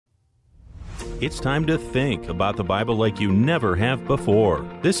It's time to think about the Bible like you never have before.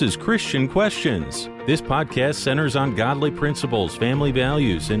 This is Christian Questions. This podcast centers on godly principles, family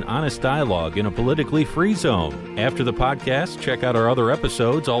values, and honest dialogue in a politically free zone. After the podcast, check out our other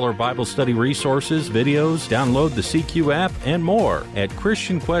episodes, all our Bible study resources, videos, download the CQ app, and more at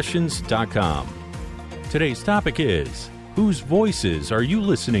ChristianQuestions.com. Today's topic is, whose voices are you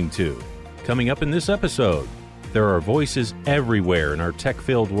listening to? Coming up in this episode, there are voices everywhere in our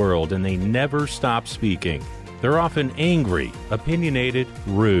tech-filled world, and they never stop speaking. They're often angry, opinionated,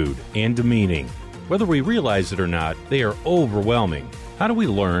 rude, and demeaning. Whether we realize it or not, they are overwhelming. How do we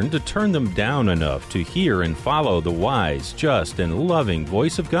learn to turn them down enough to hear and follow the wise, just, and loving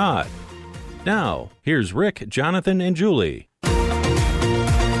voice of God? Now, here's Rick, Jonathan, and Julie.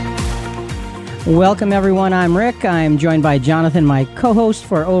 Welcome, everyone. I'm Rick. I'm joined by Jonathan, my co-host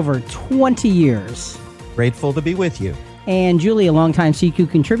for over 20 years. Grateful to be with you. And Julie, a longtime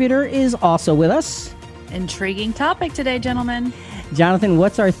CQ contributor, is also with us. Intriguing topic today, gentlemen. Jonathan,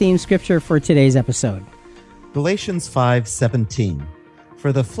 what's our theme scripture for today's episode? Galatians 5:17.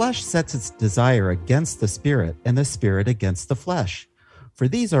 For the flesh sets its desire against the spirit, and the spirit against the flesh. For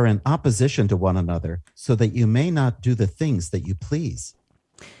these are in opposition to one another, so that you may not do the things that you please.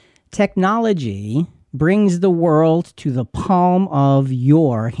 Technology brings the world to the palm of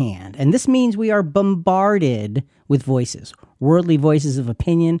your hand. And this means we are bombarded with voices, worldly voices of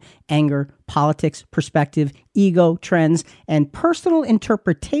opinion, anger, politics, perspective, ego, trends, and personal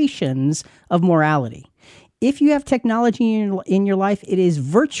interpretations of morality. If you have technology in your life, it is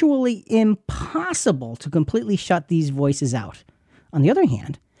virtually impossible to completely shut these voices out. On the other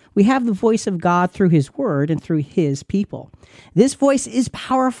hand, we have the voice of God through His Word and through His people. This voice is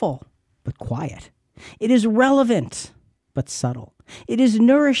powerful, but quiet. It is relevant, but subtle. It is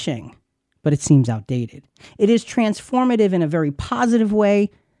nourishing, but it seems outdated. It is transformative in a very positive way,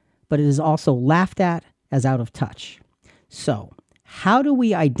 but it is also laughed at as out of touch. So, how do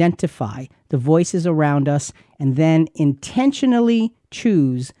we identify the voices around us and then intentionally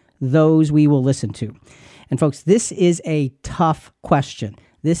choose those we will listen to? And folks, this is a tough question.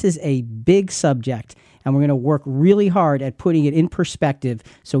 This is a big subject, and we're going to work really hard at putting it in perspective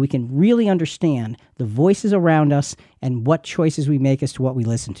so we can really understand the voices around us and what choices we make as to what we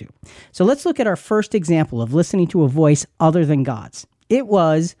listen to. So let's look at our first example of listening to a voice other than God's. It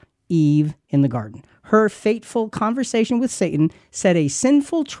was Eve in the garden. Her fateful conversation with Satan set a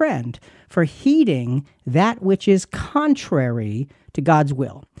sinful trend for heeding that which is contrary to God's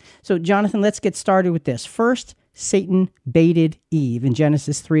will. So, Jonathan, let's get started with this. First, Satan baited Eve. In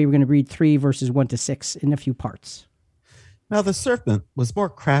Genesis 3, we're going to read 3 verses 1 to 6 in a few parts. Now the serpent was more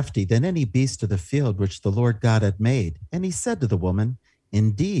crafty than any beast of the field which the Lord God had made. And he said to the woman,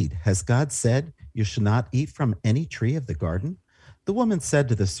 Indeed, has God said, You shall not eat from any tree of the garden? The woman said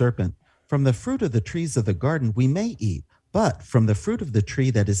to the serpent, From the fruit of the trees of the garden we may eat, but from the fruit of the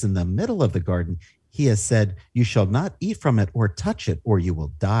tree that is in the middle of the garden, He has said, You shall not eat from it or touch it, or you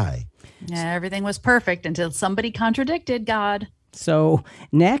will die. Yeah, everything was perfect until somebody contradicted God. So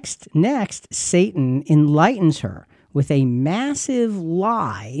next, Satan enlightens her with a massive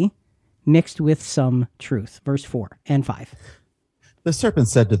lie mixed with some truth. Verse 4 and 5. The serpent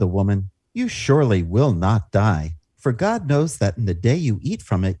said to the woman, You surely will not die. For God knows that in the day you eat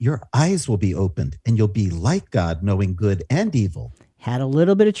from it, your eyes will be opened, and you'll be like God, knowing good and evil. Had a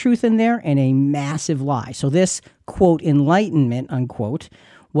little bit of truth in there and a massive lie. So this, quote, enlightenment, unquote,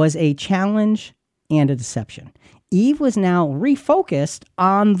 was a challenge and a deception. Eve was now refocused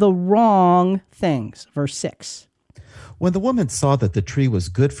on the wrong things. Verse 6. When the woman saw that the tree was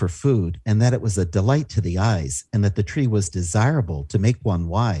good for food, and that it was a delight to the eyes, and that the tree was desirable to make one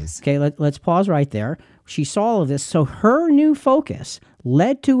wise. Okay, let's pause right there. She saw all of this. So her new focus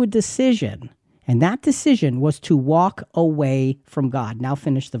led to a decision. And that decision was to walk away from God. Now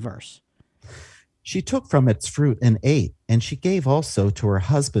finish the verse. She took from its fruit and ate, and she gave also to her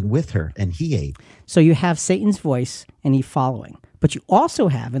husband with her, and he ate. So you have Satan's voice and Eve following. But you also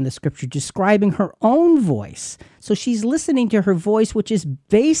have in the scripture describing her own voice. So she's listening to her voice, which is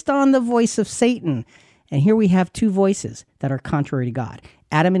based on the voice of Satan. And here we have two voices that are contrary to God.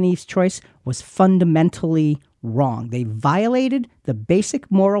 Adam and Eve's choice was fundamentally wrong. They violated the basic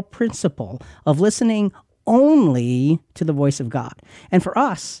moral principle of listening only to the voice of God. And for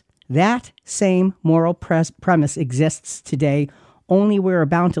us, that same moral premise exists today, only we're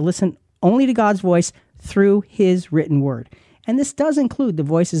bound to listen only to God's voice through His written word. And this does include the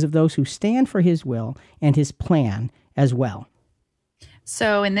voices of those who stand for His will and His plan as well.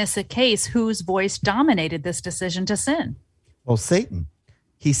 So in this case, whose voice dominated this decision to sin? Well, Satan.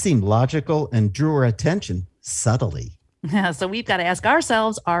 He seemed logical and drew her attention subtly. So we've got to ask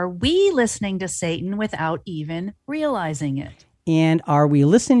ourselves, are we listening to Satan without even realizing it? And are we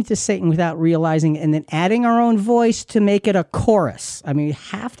listening to Satan without realizing it and then adding our own voice to make it a chorus? I mean, you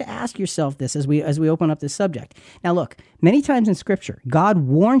have to ask yourself this as we open up this subject. Now, look, many times in Scripture, God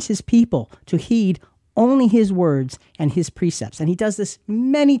warns his people to heed only his words and his precepts. And he does this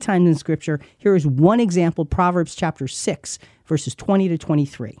many times in Scripture. Here is one example, Proverbs chapter 6, verses 20 to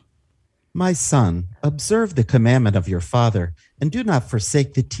 23. My son, observe the commandment of your father, and do not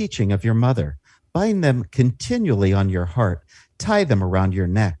forsake the teaching of your mother. Bind them continually on your heart. Tie them around your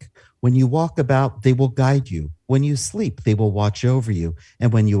neck. When you walk about, they will guide you. When you sleep, they will watch over you.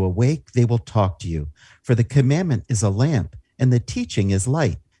 And when you awake, they will talk to you. For the commandment is a lamp, and the teaching is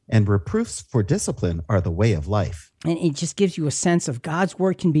light, and reproofs for discipline are the way of life. And it just gives you a sense of God's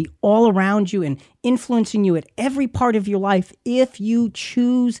word can be all around you and influencing you at every part of your life if you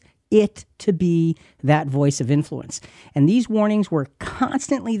choose it to be that voice of influence. And these warnings were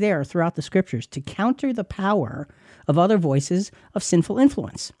constantly there throughout the Scriptures to counter the power of other voices of sinful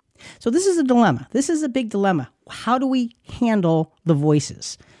influence. So this is a dilemma. This is a big dilemma. How do we handle the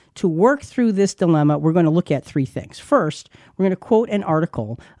voices? To work through this dilemma, we're going to look at three things. First, we're going to quote an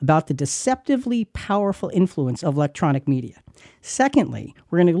article about the deceptively powerful influence of electronic media. Secondly,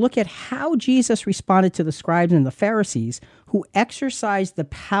 we're going to look at how Jesus responded to the scribes and the Pharisees who exercised the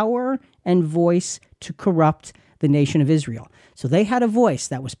power and voice to corrupt the nation of Israel. So they had a voice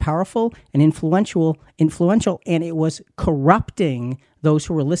that was powerful and influential, and it was corrupting those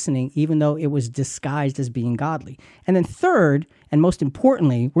who were listening, even though it was disguised as being godly. And then third, and most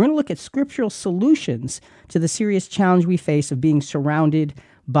importantly, we're going to look at scriptural solutions to the serious challenge we face of being surrounded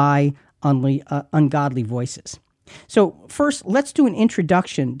by ungodly voices. So first, let's do an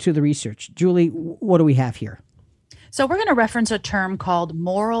introduction to the research. Julie, what do we have here? So we're going to reference a term called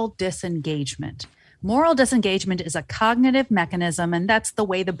moral disengagement. Moral disengagement is a cognitive mechanism, and that's the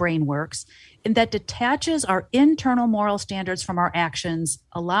way the brain works, and that detaches our internal moral standards from our actions,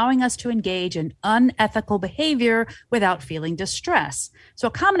 allowing us to engage in unethical behavior without feeling distress. So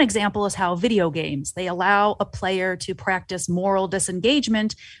a common example is how video games, they allow a player to practice moral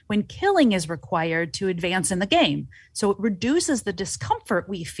disengagement when killing is required to advance in the game. So it reduces the discomfort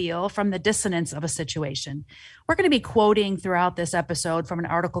we feel from the dissonance of a situation. We're going to be quoting throughout this episode from an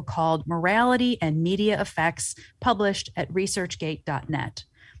article called Morality and Media Effects, published at researchgate.net.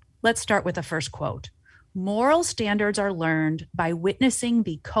 Let's start with the first quote. Moral standards are learned by witnessing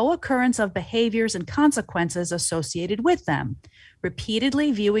the co-occurrence of behaviors and consequences associated with them.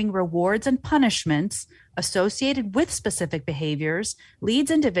 Repeatedly viewing rewards and punishments associated with specific behaviors leads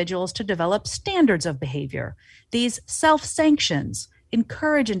individuals to develop standards of behavior. These self-sanctions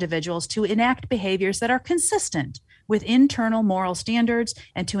encourage individuals to enact behaviors that are consistent with internal moral standards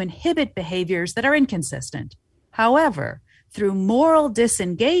and to inhibit behaviors that are inconsistent. However, through moral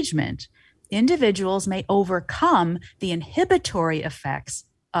disengagement, individuals may overcome the inhibitory effects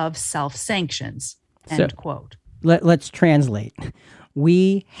of self-sanctions. End quote. Let's translate.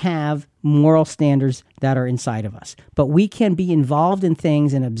 We have moral standards that are inside of us, but we can be involved in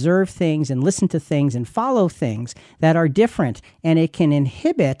things and observe things and listen to things and follow things that are different, and it can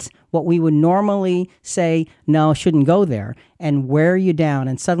inhibit what we would normally say, no, shouldn't go there, and wear you down,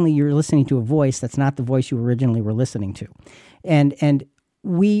 and suddenly you're listening to a voice that's not the voice you originally were listening to. And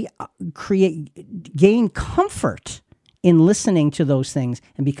we gain comfort in listening to those things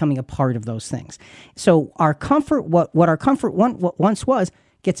and becoming a part of those things. So our comfort, what our comfort once was,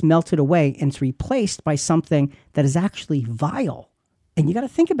 gets melted away and it's replaced by something that is actually vile. And you got to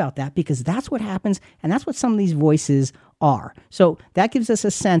think about that, because that's what happens, and that's what some of these voices are. So that gives us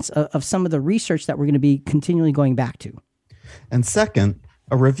a sense of some of the research that we're going to be continually going back to. And second,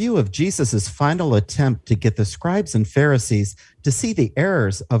 a review of Jesus' final attempt to get the scribes and Pharisees to see the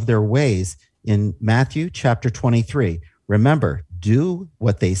errors of their ways in Matthew chapter 23. Remember, do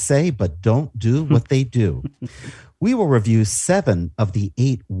what they say, but don't do what they do. We will review 7 of the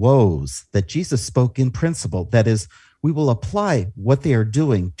 8 woes that Jesus spoke in principle. That is, we will apply what they are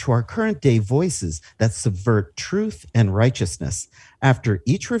doing to our current day voices that subvert truth and righteousness. After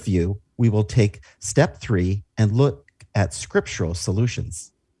each review, we will take step 3 and look at scriptural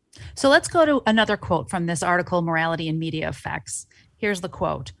solutions. So let's go to another quote from this article, Morality and Media Effects. Here's the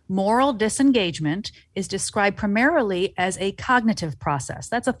quote. Moral disengagement is described primarily as a cognitive process.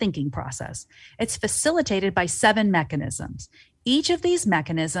 That's a thinking process. It's facilitated by 7 mechanisms. Each of these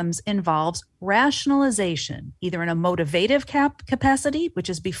mechanisms involves rationalization, either in a motivative capacity,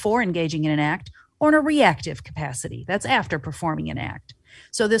 which is before engaging in an act, or in a reactive capacity, that's after performing an act.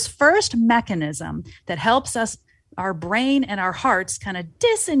 So this first mechanism that helps us, our brain and our hearts, kind of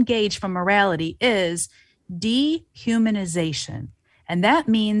disengage from morality is dehumanization. And that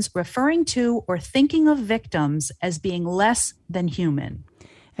means referring to or thinking of victims as being less than human.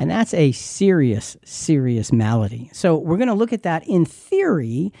 And that's a serious, serious malady. So we're going to look at that in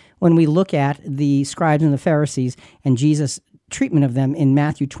theory when we look at the scribes and the Pharisees and Jesus' treatment of them in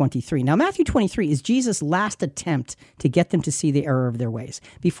Matthew 23. Now, Matthew 23 is Jesus' last attempt to get them to see the error of their ways.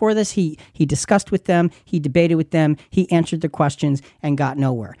 Before this, he discussed with them, he debated with them, he answered their questions and got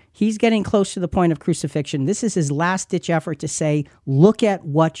nowhere. He's getting close to the point of crucifixion. This is his last-ditch effort to say, look at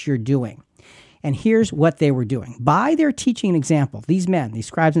what you're doing. And here's what they were doing. By their teaching and example, these men, these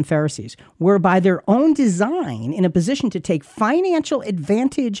scribes and Pharisees, were by their own design in a position to take financial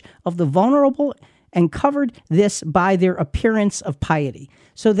advantage of the vulnerable and covered this by their appearance of piety.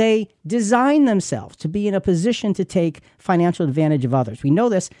 So they designed themselves to be in a position to take financial advantage of others. We know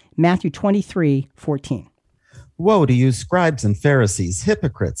this, Matthew 23:14. Woe to you, scribes and Pharisees,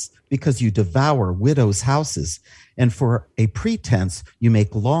 hypocrites, because you devour widows' houses, and for a pretense you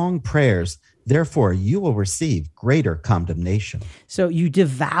make long prayers. Therefore, you will receive greater condemnation. So you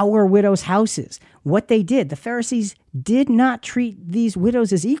devour widows' houses. What they did, the Pharisees did not treat these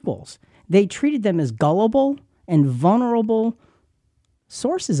widows as equals. They treated them as gullible and vulnerable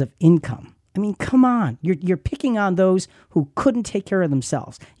sources of income. I mean, come on. You're picking on those who couldn't take care of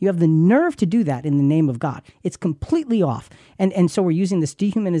themselves. You have the nerve to do that in the name of God. It's completely off. And so we're using this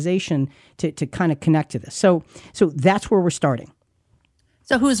dehumanization to kind of connect to this. So that's where we're starting.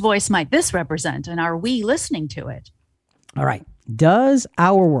 So whose voice might this represent, and are we listening to it? All right. Does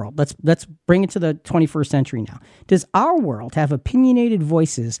our world, let's bring it to the 21st century now. Does our world have opinionated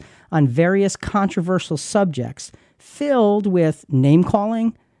voices on various controversial subjects filled with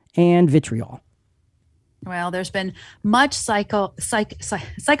name-calling and vitriol? Well, there's been much psychological,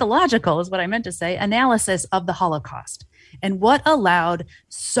 is what I meant to say, analysis of the Holocaust and what allowed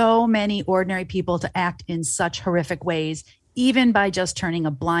so many ordinary people to act in such horrific ways, even by just turning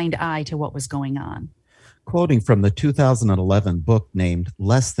a blind eye to what was going on. Quoting from the 2011 book named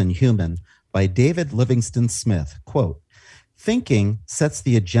Less Than Human by David Livingston Smith, quote, thinking sets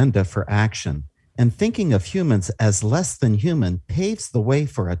the agenda for action, and thinking of humans as less than human paves the way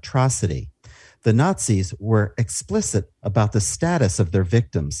for atrocity. The Nazis were explicit about the status of their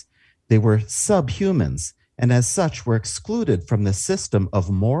victims. They were subhumans, and as such were excluded from the system of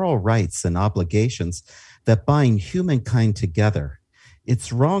moral rights and obligations that bind humankind together.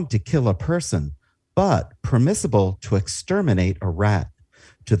 It's wrong to kill a person, but permissible to exterminate a rat.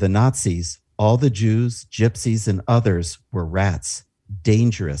 To the Nazis, all the Jews, gypsies, and others were rats,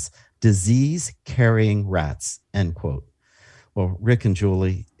 dangerous, disease-carrying rats, end quote. Well, Rick and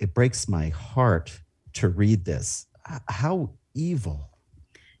Julie, it breaks my heart to read this. How evil.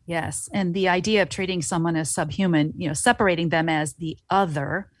 Yes, and the idea of treating someone as subhuman, separating them as the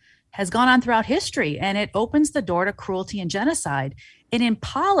other, has gone on throughout history, and it opens the door to cruelty and genocide. And in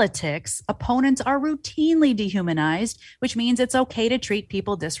politics, opponents are routinely dehumanized, which means it's okay to treat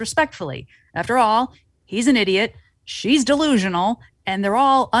people disrespectfully. After all, he's an idiot, she's delusional, and they're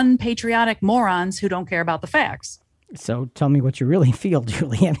all unpatriotic morons who don't care about the facts. So tell me what you really feel,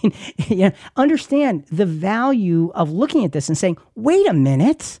 Julie. I mean, understand the value of looking at this and saying, wait a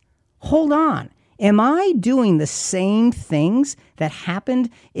minute, hold on. Am I doing the same things that happened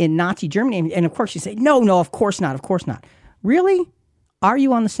in Nazi Germany? And of course you say, no, of course not. Really? Are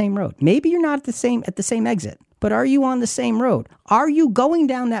you on the same road? Maybe you're not at the same exit, but are you on the same road? Are you going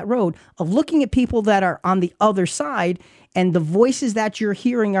down that road of looking at people that are on the other side, and the voices that you're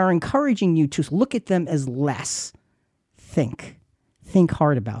hearing are encouraging you to look at them as less? Think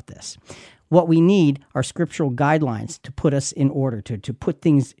hard about this. What we need are scriptural guidelines to put us in order, to put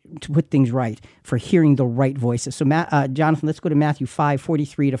things right, for hearing the right voices. So, Jonathan, let's go to Matthew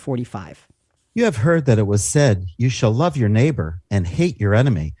 5:43-45. You have heard that it was said, you shall love your neighbor and hate your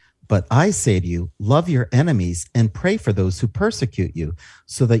enemy. But I say to you, love your enemies and pray for those who persecute you,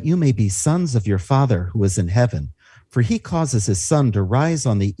 so that you may be sons of your Father who is in heaven. For he causes his sun to rise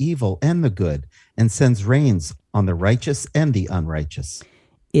on the evil and the good, and sends rains on the righteous and the unrighteous.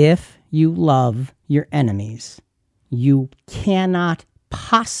 If you love your enemies, you cannot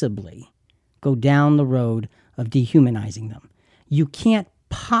possibly go down the road of dehumanizing them. You can't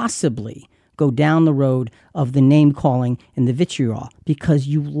possibly go down the road of the name-calling and the vitriol because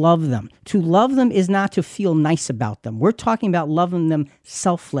you love them. To love them is not to feel nice about them. We're talking about loving them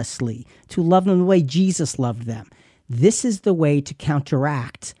selflessly, to love them the way Jesus loved them. This is the way to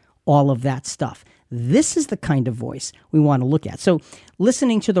counteract all of that stuff. This is the kind of voice we want to look at. So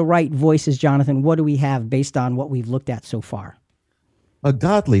listening to the right voices, Jonathan, what do we have based on what we've looked at so far? A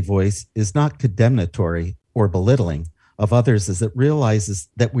godly voice is not condemnatory or belittling. of others as it realizes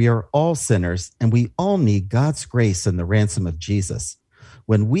that we are all sinners and we all need God's grace and the ransom of Jesus.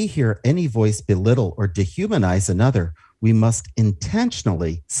 When we hear any voice belittle or dehumanize another, we must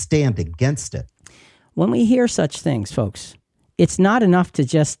intentionally stand against it. When we hear such things, folks, it's not enough to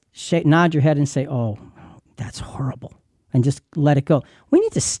just nod your head and say, oh, that's horrible, and just let it go. We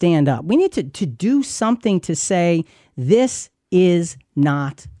need to stand up. We need to do something to say, this is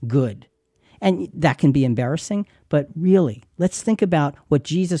not good. And that can be embarrassing, but really, let's think about what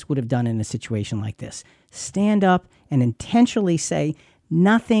Jesus would have done in a situation like this. Stand up and intentionally say,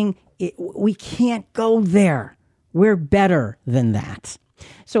 we can't go there. We're better than that.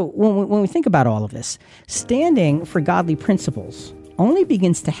 So when we think about all of this, standing for godly principles only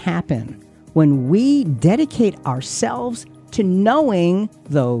begins to happen when we dedicate ourselves to knowing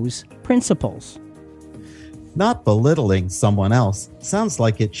those principles. Not belittling someone else sounds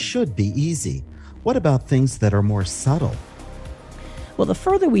like it should be easy. What about things that are more subtle? Well, the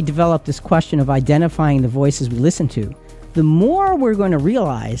further we develop this question of identifying the voices we listen to, the more we're going to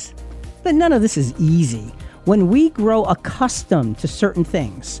realize that none of this is easy. When we grow accustomed to certain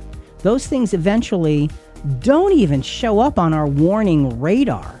things, those things eventually don't even show up on our warning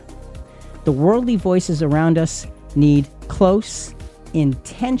radar. The worldly voices around us need close,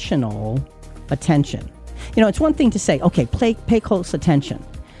 intentional attention. It's one thing to say, okay, pay close attention.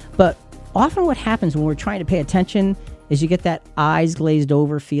 But often what happens when we're trying to pay attention is you get that eyes glazed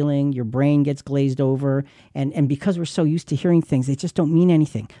over feeling, your brain gets glazed over, and because we're so used to hearing things, they just don't mean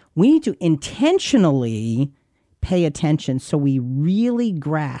anything. We need to intentionally pay attention so we really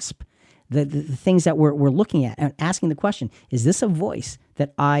grasp the things that we're looking at and asking the question, is this a voice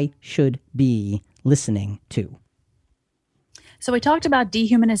that I should be listening to? So we talked about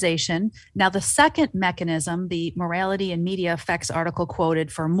dehumanization. Now, the second mechanism, the Morality and Media Effects article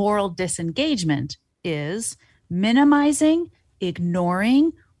quoted for moral disengagement, is minimizing,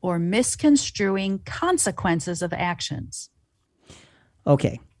 ignoring, or misconstruing consequences of actions.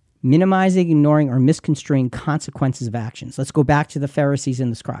 Okay. Minimizing, ignoring, or misconstruing consequences of actions. Let's go back to the Pharisees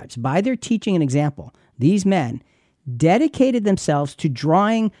and the scribes. By their teaching and example, these men dedicated themselves to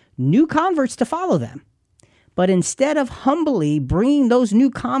drawing new converts to follow them. But instead of humbly bringing those new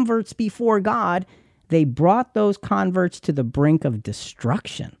converts before God, they brought those converts to the brink of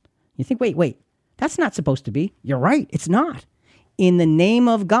destruction. You think, wait, that's not supposed to be. You're right, it's not. In the name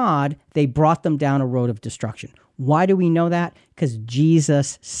of God, they brought them down a road of destruction. Why do we know that? Because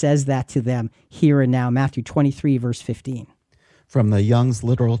Jesus says that to them here and now, Matthew 23, verse 15. From the Young's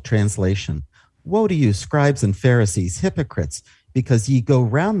literal translation, woe to you, scribes and Pharisees, hypocrites, because ye go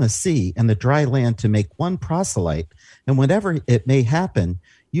round the sea and the dry land to make one proselyte, and whenever it may happen,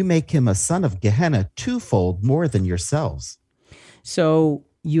 you make him a son of Gehenna twofold more than yourselves. So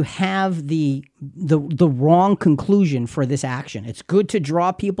you have the wrong conclusion for this action. It's good to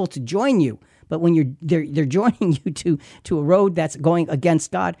draw people to join you, but when they're joining you to a road that's going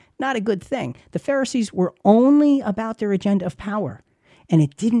against God, not a good thing. The Pharisees were only about their agenda of power, and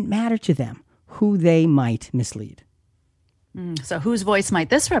it didn't matter to them who they might mislead. So whose voice might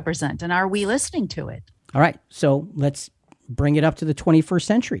this represent, and are we listening to it? All right, so let's bring it up to the 21st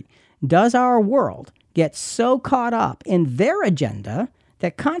century. Does our world get so caught up in their agenda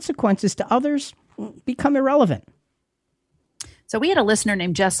that consequences to others become irrelevant? So we had a listener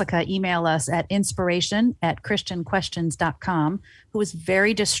named Jessica email us at inspiration@christianquestions.com who was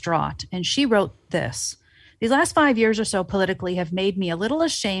very distraught, and she wrote this. These last 5 years or so politically have made me a little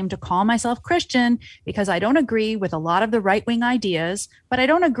ashamed to call myself Christian because I don't agree with a lot of the right-wing ideas, but I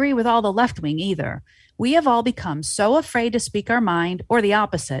don't agree with all the left-wing either. We have all become so afraid to speak our mind, or the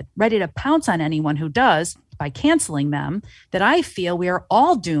opposite, ready to pounce on anyone who does by canceling them, that I feel we are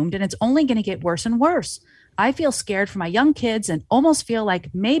all doomed and it's only going to get worse and worse. I feel scared for my young kids and almost feel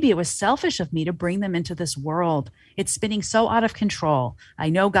like maybe it was selfish of me to bring them into this world. It's spinning so out of control. I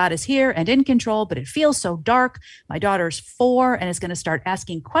know God is here and in control, but it feels so dark. My daughter's 4 and is going to start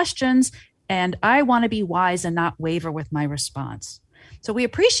asking questions, and I want to be wise and not waver with my response. So we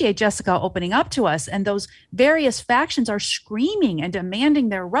appreciate Jessica opening up to us, and those various factions are screaming and demanding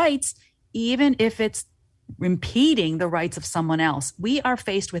their rights, even if it's impeding the rights of someone else. We are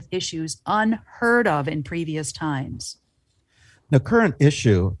faced with issues unheard of in previous times. The current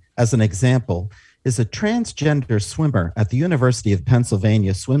issue, as an example, is a transgender swimmer at the University of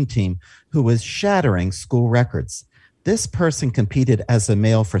Pennsylvania swim team who was shattering school records. This person competed as a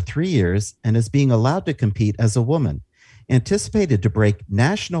male for 3 years and is being allowed to compete as a woman, anticipated to break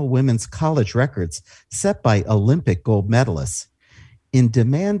national women's college records set by Olympic gold medalists. In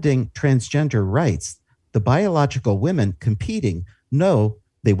demanding transgender rights, the biological women competing know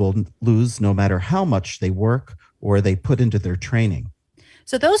they will lose no matter how much they work or they put into their training.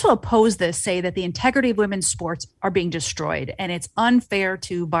 So those who oppose this say that the integrity of women's sports are being destroyed and it's unfair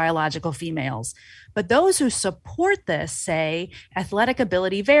to biological females. But those who support this say athletic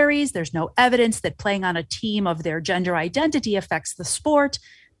ability varies. There's no evidence that playing on a team of their gender identity affects the sport.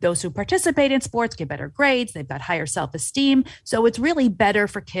 Those who participate in sports get better grades. They've got higher self-esteem. So it's really better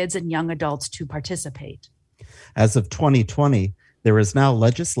for kids and young adults to participate. As of 2020, there is now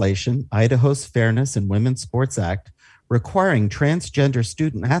legislation, Idaho's Fairness in Women's Sports Act, requiring transgender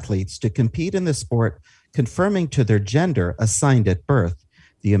student athletes to compete in the sport conforming to their gender assigned at birth.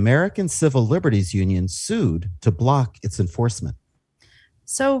 The American Civil Liberties Union sued to block its enforcement.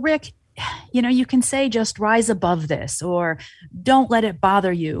 So, Rick, you can say just rise above this or don't let it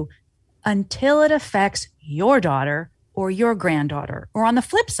bother you until it affects your daughter or your granddaughter. Or on the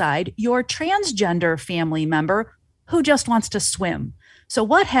flip side, your transgender family member who just wants to swim. So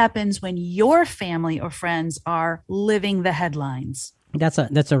what happens when your family or friends are living the headlines? That's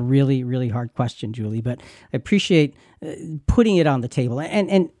a really, really hard question, Julie, but I appreciate putting it on the table.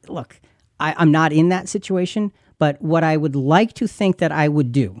 And look, I'm not in that situation, but what I would like to think that I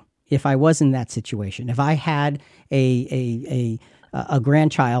would do if I was in that situation, if I had a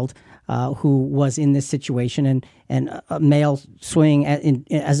grandchild who was in this situation and a male swimming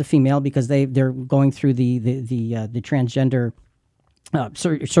as a female because they're going through the transgender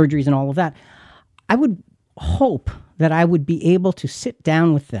surgeries and all of that, I would hope that I would be able to sit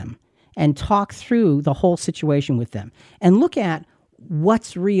down with them and talk through the whole situation with them and look at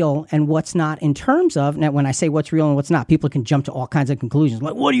what's real and what's not in terms of, now when I say what's real and what's not, people can jump to all kinds of conclusions.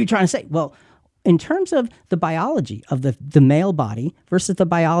 Like, what are you trying to say? Well, in terms of the biology of the male body versus the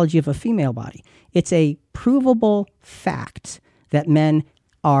biology of a female body, it's a provable fact that men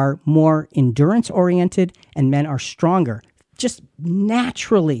are more endurance-oriented and men are stronger, just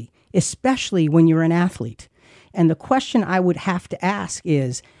naturally, especially when you're an athlete. And the question I would have to ask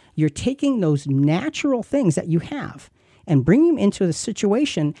is, you're taking those natural things that you have and bringing them into a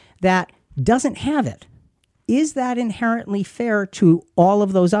situation that doesn't have it. Is that inherently fair to all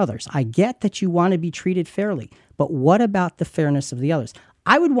of those others? I get that you want to be treated fairly, but what about the fairness of the others?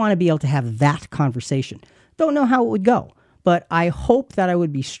 I would want to be able to have that conversation. Don't know how it would go, but I hope that I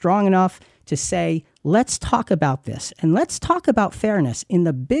would be strong enough to say, let's talk about this and let's talk about fairness in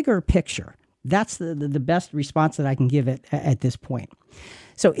the bigger picture. That's the best response that I can give it at this point.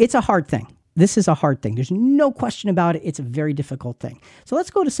 So it's a hard thing. This is a hard thing. There's no question about it. It's a very difficult thing. So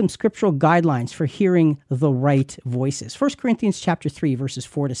let's go to some scriptural guidelines for hearing the right voices. 1 Corinthians chapter 3, verses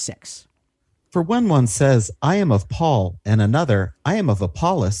 4-6. For when one says, I am of Paul, and another, I am of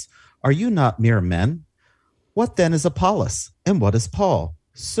Apollos, are you not mere men? What then is Apollos, and what is Paul?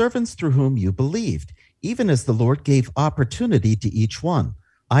 Servants through whom you believed, even as the Lord gave opportunity to each one.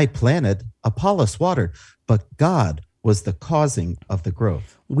 I planted, Apollos watered, but God was the causing of the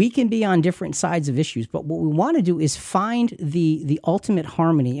growth. We can be on different sides of issues, but what we want to do is find the ultimate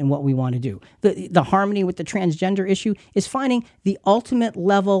harmony in what we want to do. The harmony with the transgender issue is finding the ultimate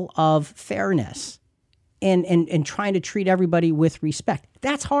level of fairness and trying to treat everybody with respect.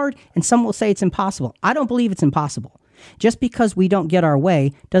 That's hard, and some will say it's impossible. I don't believe it's impossible. Just because we don't get our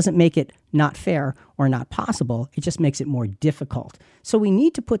way doesn't make it not fair or not possible. It just makes it more difficult. So we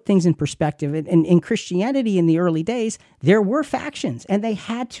need to put things in perspective. And in Christianity in the early days, there were factions, and they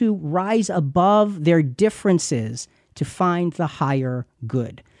had to rise above their differences to find the higher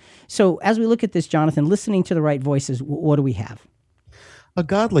good. So as we look at this, Jonathan, listening to the right voices, what do we have? A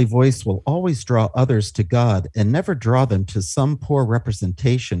godly voice will always draw others to God and never draw them to some poor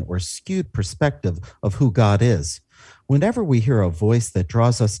representation or skewed perspective of who God is. Whenever we hear a voice that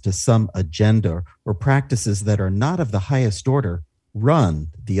draws us to some agenda or practices that are not of the highest order, run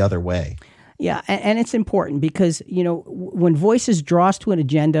the other way. Yeah, and it's important because, when voices draw us to an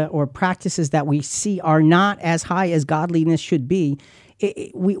agenda or practices that we see are not as high as godliness should be,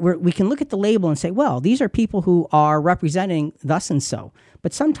 we can look at the label and say, well, these are people who are representing thus and so.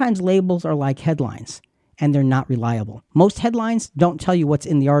 But sometimes labels are like headlines, and they're not reliable. Most headlines don't tell you what's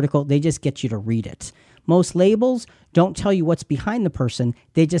in the article. They just get you to read it. Most labels don't tell you what's behind the person.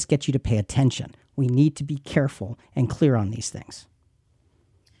 They just get you to pay attention. We need to be careful and clear on these things.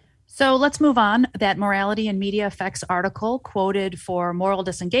 So let's move on. That Morality and Media Effects article quoted for moral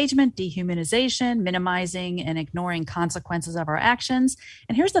disengagement, dehumanization, minimizing and ignoring consequences of our actions.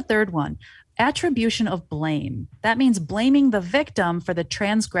 And here's the third one, attribution of blame. That means blaming the victim for the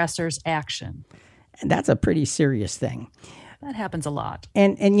transgressor's action. And that's a pretty serious thing. That happens a lot.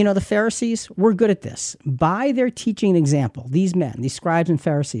 And the Pharisees were good at this. By their teaching and example, these men, these scribes and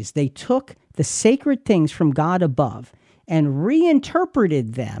Pharisees, they took the sacred things from God above and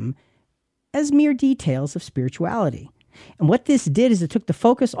reinterpreted them as mere details of spirituality. And what this did is it took the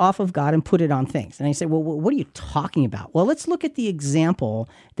focus off of God and put it on things. And I say, well, what are you talking about? Well, let's look at the example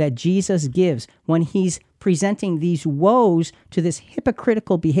that Jesus gives when he's presenting these woes to this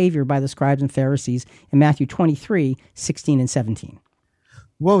hypocritical behavior by the scribes and Pharisees in Matthew 23, 16 and 17.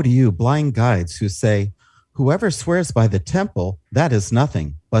 Woe to you, blind guides, who say, whoever swears by the temple, that is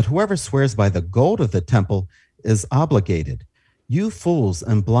nothing, but whoever swears by the gold of the temple is obligated. You fools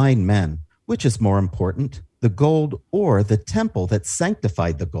and blind men, which is more important, the gold or the temple that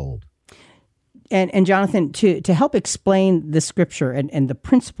sanctified the gold? And Jonathan, to help explain the scripture and the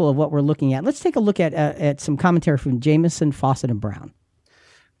principle of what we're looking at, let's take a look at some commentary from Jamieson, Fawcett, and Brown.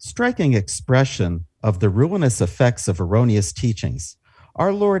 Striking expression of the ruinous effects of erroneous teachings.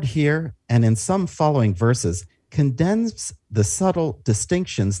 Our Lord here, and in some following verses, condemns the subtle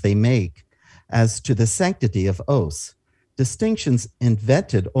distinctions they make as to the sanctity of oaths, distinctions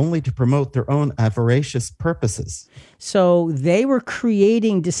invented only to promote their own avaricious purposes. So they were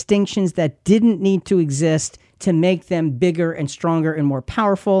creating distinctions that didn't need to exist to make them bigger and stronger and more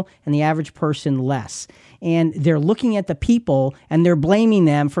powerful, and the average person less. And they're looking at the people and they're blaming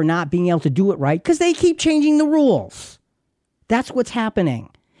them for not being able to do it right because they keep changing the rules. That's what's happening.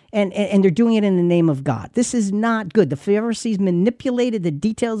 And they're doing it in the name of God. This is not good. The Pharisees manipulated the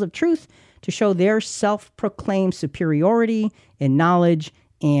details of truth to show their self-proclaimed superiority in knowledge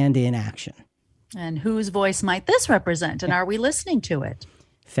and in action. And whose voice might this represent? And are we listening to it?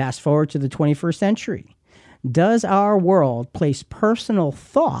 Fast forward to the 21st century. Does our world place personal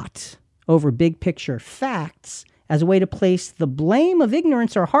thought over big picture facts as a way to place the blame of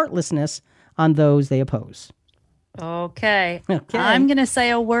ignorance or heartlessness on those they oppose? Okay. I'm going to say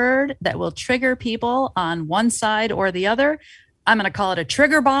a word that will trigger people on one side or the other. I'm going to call it a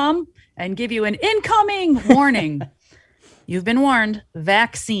trigger bomb and give you an incoming warning. You've been warned.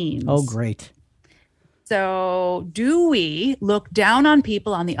 Vaccines. Oh, great. So do we look down on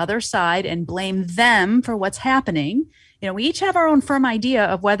people on the other side and blame them for what's happening? You know, we each have our own firm idea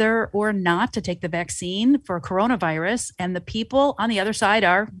of whether or not to take the vaccine for coronavirus, and the people on the other side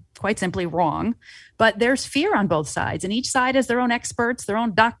are quite simply wrong. But there's fear on both sides, and each side has their own experts, their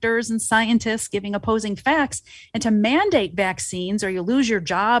own doctors and scientists giving opposing facts. And to mandate vaccines or you lose your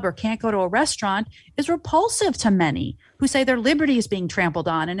job or can't go to a restaurant is repulsive to many who say their liberty is being trampled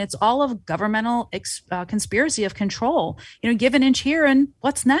on, and it's all of governmental conspiracy of control. You know, give an inch here and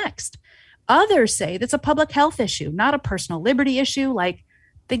what's next? Others say that's a public health issue, not a personal liberty issue. Like,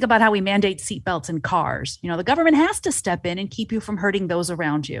 think about how we mandate seatbelts in cars. You know, the government has to step in and keep you from hurting those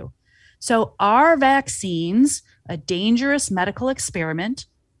around you. So are vaccines a dangerous medical experiment,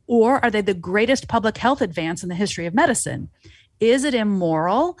 or are they the greatest public health advance in the history of medicine? Is it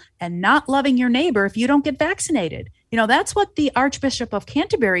immoral and not loving your neighbor if you don't get vaccinated? You know, that's what the Archbishop of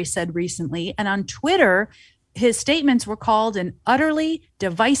Canterbury said recently. And on Twitter, his statements were called an utterly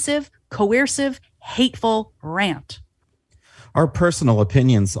divisive, coercive, hateful rant. Our personal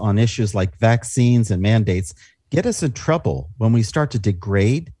opinions on issues like vaccines and mandates get us in trouble when we start to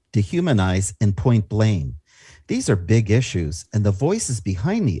degrade, dehumanize, and point blame. These are big issues, and the voices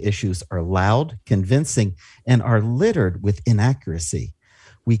behind the issues are loud, convincing, and are littered with inaccuracy.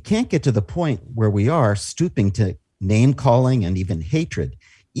 We can't get to the point where we are stooping to name-calling and even hatred,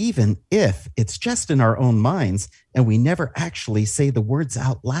 even if it's just in our own minds and we never actually say the words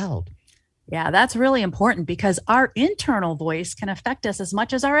out loud. Yeah, that's really important because our internal voice can affect us as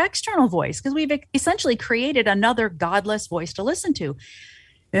much as our external voice, because we've essentially created another godless voice to listen to.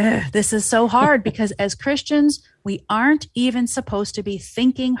 This is so hard because as Christians, we aren't even supposed to be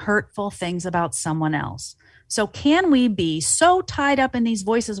thinking hurtful things about someone else. So can we be so tied up in these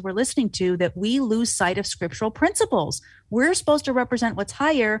voices we're listening to that we lose sight of scriptural principles? We're supposed to represent what's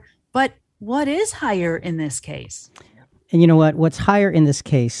higher, but what is higher in this case? And you know what? What's higher in this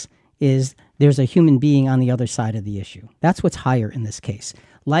case is there's a human being on the other side of the issue. That's what's higher in this case.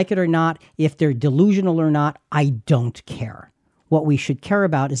 Like it or not, if they're delusional or not, I don't care. What we should care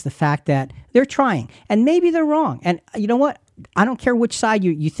about is the fact that they're trying, and maybe they're wrong. And you know what? I don't care which side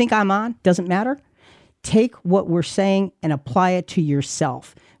you think I'm on. Doesn't matter. Take what we're saying and apply it to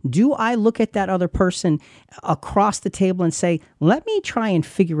yourself. Do I look at that other person across the table and say, let me try and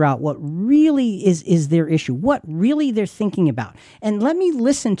figure out what really is their issue, what really they're thinking about, and let me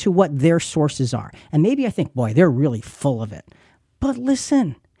listen to what their sources are. And maybe I think, boy, they're really full of it. But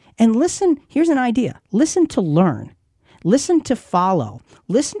listen, and listen, here's an idea. Listen to learn. Listen to follow.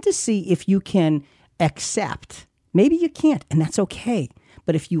 Listen to see if you can accept. Maybe you can't, and that's okay.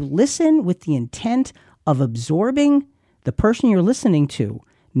 But if you listen with the intent of absorbing, the person you're listening to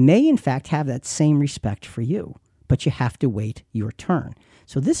may in fact have that same respect for you. but you have to wait your turn.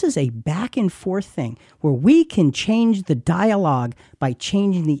 So this is a back and forth thing where we can change the dialogue by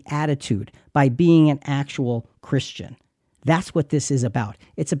changing the attitude, by being an actual Christian. That's what this is about.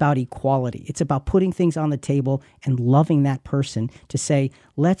 It's about equality. It's about putting things on the table and loving that person to say,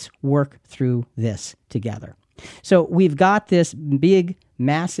 let's work through this together. So we've got this big,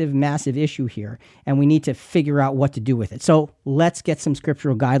 massive, massive issue here, and we need to figure out what to do with it. So let's get some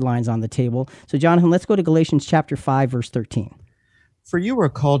scriptural guidelines on the table. So Jonathan, let's go to Galatians chapter 5, verse 13. For you are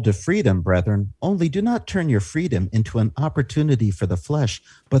called to freedom, brethren, only do not turn your freedom into an opportunity for the flesh,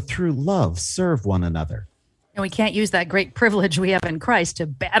 but through love serve one another. And we can't use that great privilege we have in Christ to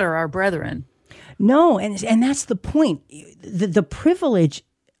batter our brethren. No, and that's the point. The privilege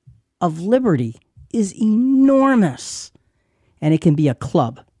of liberty is enormous. And it can be a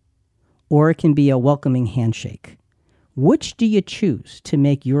club, or it can be a welcoming handshake. Which do you choose to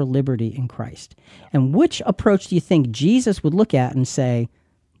make your liberty in Christ? And which approach do you think Jesus would look at and say,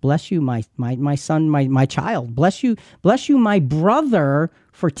 bless you, my son, my child. Bless you, my brother,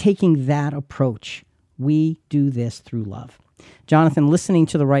 for taking that approach. We do this through love. Jonathan, listening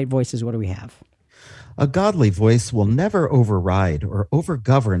to the right voices, what do we have? A godly voice will never override or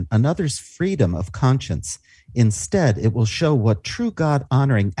overgovern another's freedom of conscience. Instead, it will show what true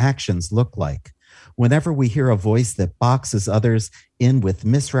God-honoring actions look like. Whenever we hear a voice that boxes others in with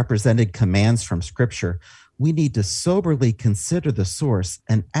misrepresented commands from Scripture, we need to soberly consider the source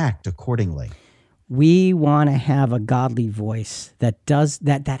and act accordingly. We want to have a godly voice that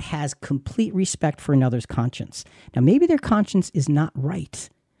has complete respect for another's conscience. Now, maybe their conscience is not right.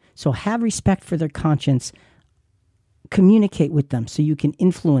 So have respect for their conscience. Communicate with them so you can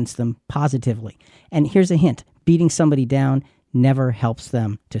influence them positively. And here's a hint. Beating somebody down never helps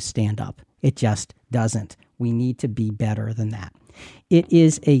them to stand up. It just doesn't. We need to be better than that. It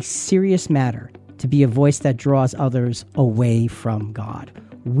is a serious matter to be a voice that draws others away from God.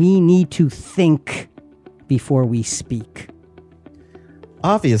 We need to think before we speak.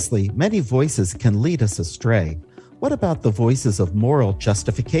 Obviously, many voices can lead us astray. What about the voices of moral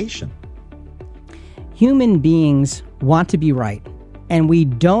justification? Human beings want to be right, and we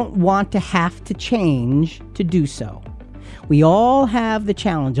don't want to have to change to do so. We all have the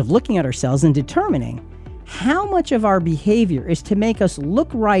challenge of looking at ourselves and determining how much of our behavior is to make us look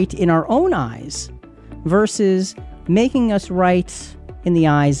right in our own eyes versus making us right in the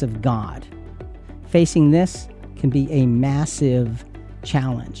eyes of God. Facing this can be a massive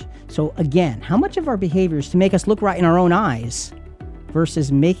challenge. So again, how much of our behavior is to make us look right in our own eyes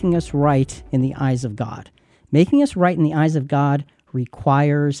versus making us right in the eyes of God? Making us right in the eyes of God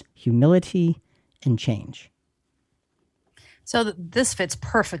requires humility and change. So this fits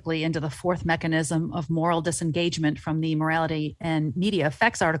perfectly into the fourth mechanism of moral disengagement from the Morality and Media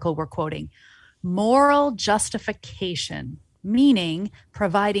Effects article we're quoting. Moral justification, meaning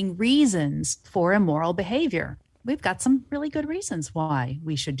providing reasons for immoral behavior. We've got some really good reasons why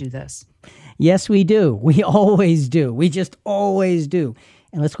we should do this. Yes, we do. We always do. We just always do.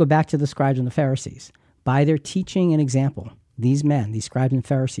 And let's go back to the scribes and the Pharisees. By their teaching and example, these men, these scribes and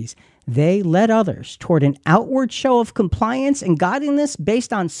Pharisees, they led others toward an outward show of compliance and godliness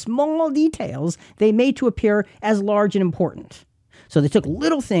based on small details they made to appear as large and important. So they took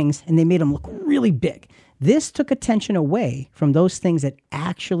little things and they made them look really big. This took attention away from those things that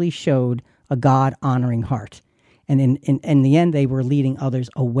actually showed a God-honoring heart. And in the end, they were leading others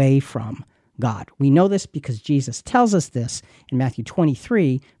away from God. We know this because Jesus tells us this in Matthew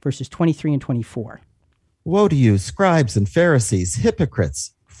 23, verses 23 and 24. Woe to you, scribes and Pharisees,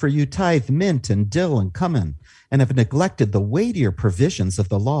 hypocrites! For you tithe mint and dill and cumin, and have neglected the weightier provisions of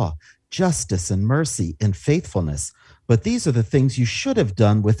the law, justice and mercy and faithfulness. But these are the things you should have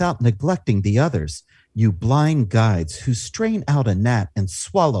done without neglecting the others. You blind guides who strain out a gnat and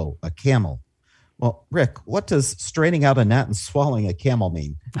swallow a camel. Well, Rick, what does straining out a gnat and swallowing a camel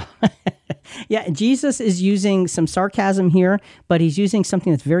mean? Yeah, Jesus is using some sarcasm here, but he's using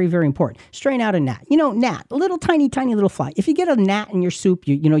something that's very, very important. Strain out a gnat. You know, gnat, a little tiny, tiny little fly. If you get a gnat in your soup,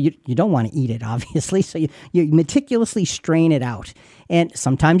 you don't want to eat it, obviously. So you meticulously strain it out. And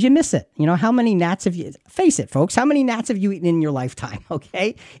sometimes you miss it. You know, how many gnats have you, face it, folks, how many gnats have you eaten in your lifetime?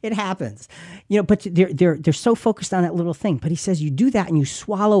 Okay, it happens. You know, but they're so focused on that little thing. But he says you do that and you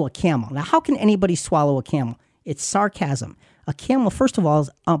swallow a camel. Now, how can anybody swallow a camel? It's sarcasm. A camel, first of all,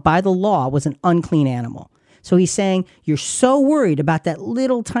 by the law, was an unclean animal. So he's saying you're so worried about that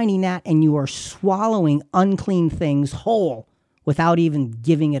little tiny gnat and you are swallowing unclean things whole without even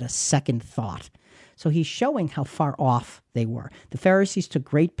giving it a second thought. So he's showing how far off they were. The Pharisees took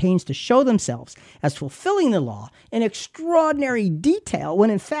great pains to show themselves as fulfilling the law in extraordinary detail, when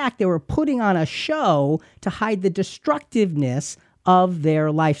in fact they were putting on a show to hide the destructiveness of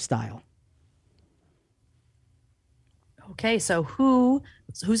their lifestyle. Okay, so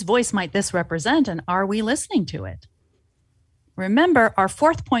whose voice might this represent, and are we listening to it? Remember, our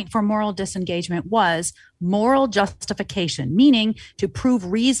fourth point for moral disengagement was moral justification, meaning to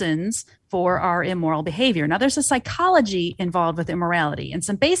prove reasons for our immoral behavior. Now, there's a psychology involved with immorality, and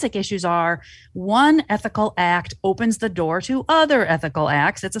some basic issues are: one ethical act opens the door to other ethical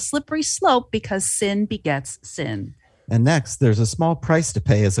acts. It's a slippery slope because sin begets sin. And next, there's a small price to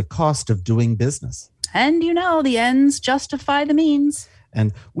pay as a cost of doing business. And the ends justify the means.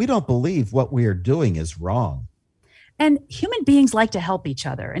 And we don't believe what we are doing is wrong. And human beings like to help each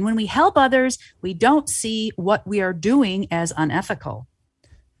other. And when we help others, we don't see what we are doing as unethical.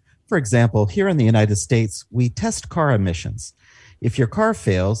 For example, here in the United States, we test car emissions. If your car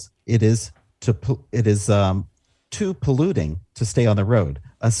fails, it is too polluting to stay on the road.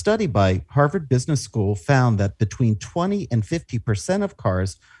 A study by Harvard Business School found that between 20 and 50% of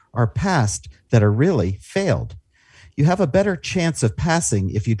cars are passed that are really failed. You have a better chance of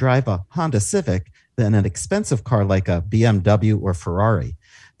passing if you drive a Honda Civic than an expensive car like a BMW or Ferrari.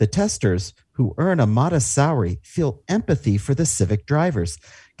 The testers, who earn a modest salary, feel empathy for the Civic drivers,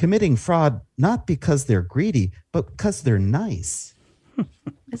 committing fraud not because they're greedy, but because they're nice.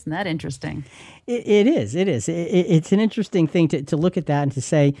 Isn't that interesting? It is. It's an interesting thing to look at that and to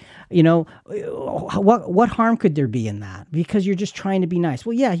say, what harm could there be in that? Because you're just trying to be nice.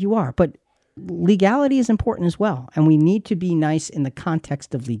 Well, yeah, you are, but legality is important as well, and we need to be nice in the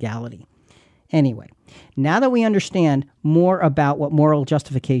context of legality. Anyway, now that we understand more about what moral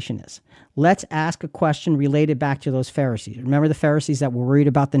justification is, let's ask a question related back to those Pharisees. Remember the Pharisees that were worried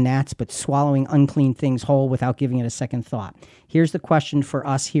about the gnats but swallowing unclean things whole without giving it a second thought? Here's the question for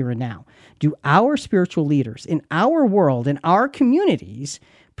us here and now. Do our spiritual leaders in our world, in our communities,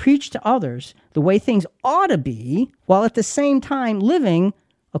 preach to others the way things ought to be while at the same time living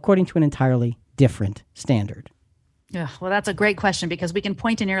according to an entirely different standard? Yeah, well, that's a great question, because we can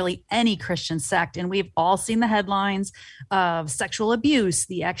point to nearly any Christian sect, and we've all seen the headlines of sexual abuse,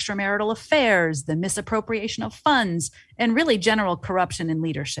 the extramarital affairs, the misappropriation of funds, and really general corruption in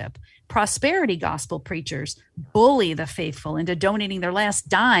leadership. Prosperity gospel preachers bully the faithful into donating their last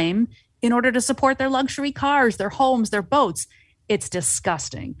dime in order to support their luxury cars, their homes, their boats. It's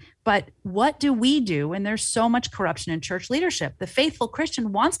disgusting. But what do we do when there's so much corruption in church leadership? The faithful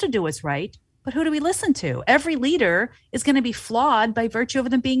Christian wants to do what's right, but who do we listen to? Every leader is going to be flawed by virtue of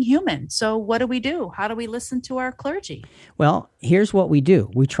them being human. So what do we do? How do we listen to our clergy? Well, here's what we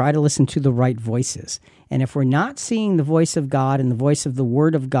do. We try to listen to the right voices. And if we're not seeing the voice of God and the voice of the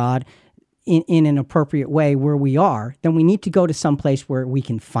Word of God in an appropriate way where we are, then we need to go to some place where we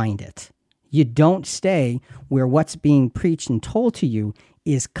can find it. You don't stay where what's being preached and told to you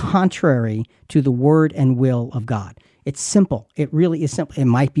is contrary to the word and will of God. It's simple. It really is simple. It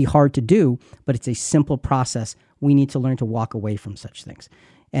might be hard to do, but it's a simple process. We need to learn to walk away from such things.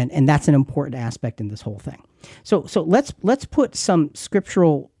 And that's an important aspect in this whole thing. So let's put some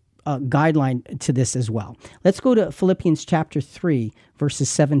scriptural guideline to this as well. Let's go to Philippians chapter 3, verses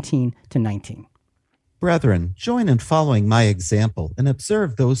 17 to 19. Brethren, join in following my example and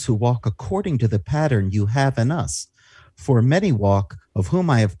observe those who walk according to the pattern you have in us. For many walk, of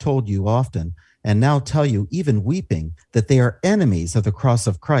whom I have told you often, and now tell you, even weeping, that they are enemies of the cross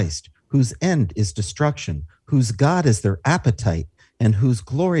of Christ, whose end is destruction, whose God is their appetite, and whose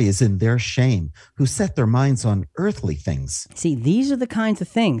glory is in their shame, who set their minds on earthly things. See, these are the kinds of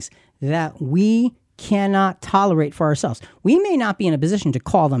things that we cannot tolerate for ourselves. We may not be in a position to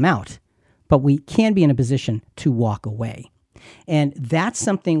call them out, but we can be in a position to walk away. And that's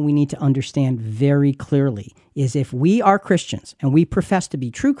something we need to understand very clearly, is if we are Christians and we profess to be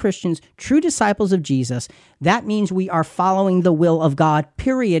true Christians, true disciples of Jesus, that means we are following the will of God,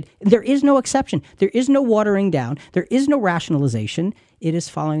 period. There is no exception. There is no watering down. There is no rationalization. It is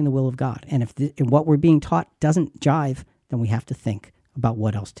following the will of God. And if what we're being taught doesn't jive, then we have to think about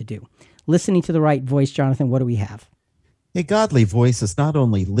what else to do. Listening to the right voice, Jonathan, what do we have? A godly voice is not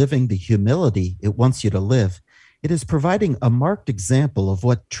only living the humility it wants you to live, it is providing a marked example of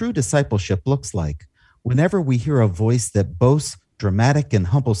what true discipleship looks like. Whenever we hear a voice that boasts dramatic and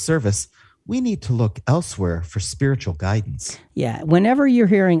humble service, we need to look elsewhere for spiritual guidance. Yeah, whenever you're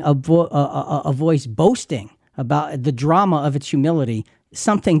hearing a voice boasting about the drama of its humility,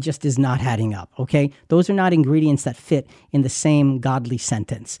 something just is not adding up, okay? Those are not ingredients that fit in the same godly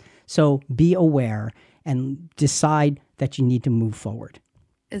sentence. So be aware and decide that you need to move forward.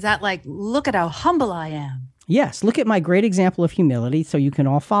 Is that like, look at how humble I am? Yes, look at my great example of humility so you can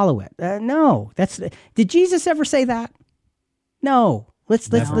all follow it. No, did Jesus ever say that? No. Let's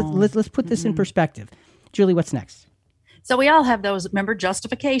put this in perspective. Julie, what's next? So we all have those, remember,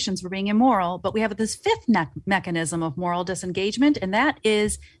 justifications for being immoral, but we have this fifth mechanism of moral disengagement, and that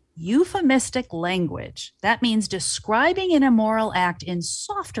is euphemistic language. That means describing an immoral act in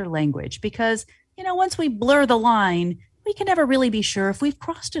softer language because, once we blur the line, we can never really be sure if we've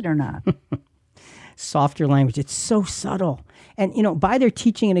crossed it or not. Softer language. It's so subtle. And, by their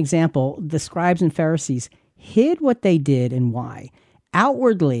teaching and example, the scribes and Pharisees hid what they did and why.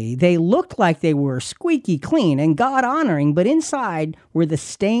 Outwardly, they looked like they were squeaky clean and God-honoring, but inside were the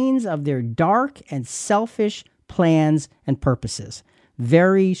stains of their dark and selfish plans and purposes.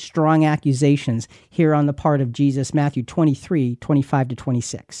 Very strong accusations here on the part of Jesus, Matthew 23, 25 to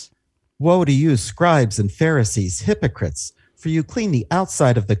 26. Woe to you, scribes and Pharisees, hypocrites, for you clean the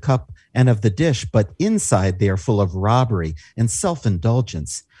outside of the cup and of the dish, but inside they are full of robbery and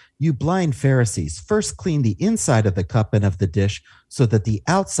self-indulgence. You blind Pharisees, first clean the inside of the cup and of the dish, so that the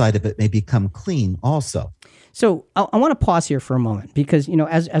outside of it may become clean also. So I want to pause here for a moment because,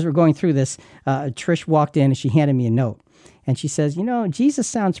 as we're going through this, Trish walked in and she handed me a note. And she says, Jesus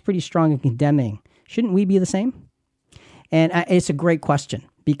sounds pretty strong and condemning. Shouldn't we be the same? And it's a great question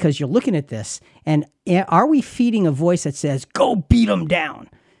because you're looking at this and are we feeding a voice that says, go beat them down?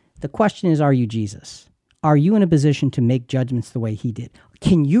 The question is, are you Jesus? Are you in a position to make judgments the way he did?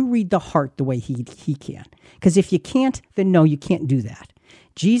 Can you read the heart the way he can? Because if you can't, then no, you can't do that.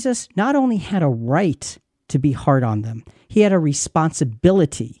 Jesus not only had a right to be hard on them, he had a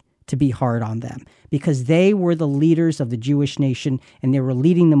responsibility to be hard on them because they were the leaders of the Jewish nation and they were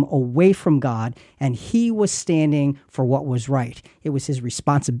leading them away from God, and he was standing for what was right. It was his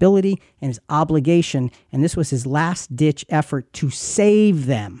responsibility and his obligation, and this was his last-ditch effort to save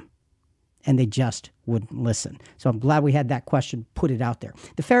them. And they just wouldn't listen. So I'm glad we had that question, put it out there.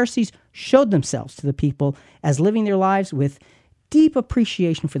 The Pharisees showed themselves to the people as living their lives with deep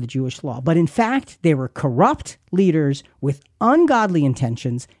appreciation for the Jewish law. But in fact, they were corrupt leaders with ungodly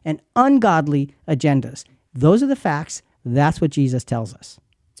intentions and ungodly agendas. Those are the facts. That's what Jesus tells us.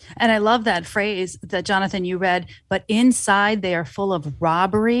 And I love that phrase that, Jonathan, you read, but inside they are full of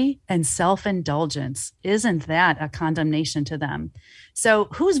robbery and self-indulgence. Isn't that a condemnation to them? So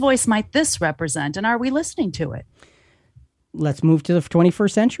whose voice might this represent, and are we listening to it? Let's move to the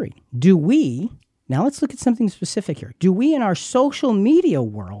 21st century. Now let's look at something specific here. Do we in our social media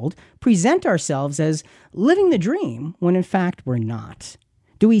world present ourselves as living the dream when in fact we're not?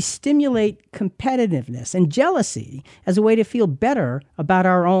 Do we stimulate competitiveness and jealousy as a way to feel better about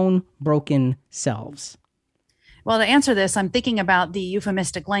our own broken selves? Well, to answer this, I'm thinking about the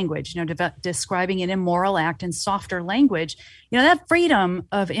euphemistic language, describing an immoral act in softer language. That freedom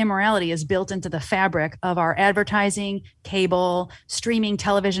of immorality is built into the fabric of our advertising, cable, streaming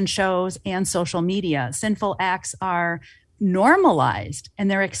television shows, and social media. Sinful acts are normalized and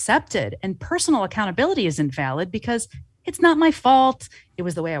they're accepted, and personal accountability isn't valid because it's not my fault. It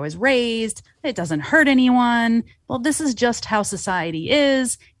was the way I was raised. It doesn't hurt anyone. Well, this is just how society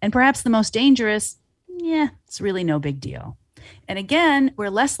is. And perhaps the most dangerous, it's really no big deal. And again, we're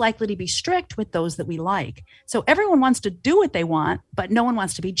less likely to be strict with those that we like. So everyone wants to do what they want, but no one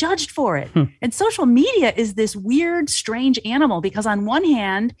wants to be judged for it. And social media is this weird, strange animal because on one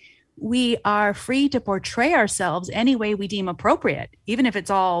hand, we are free to portray ourselves any way we deem appropriate, even if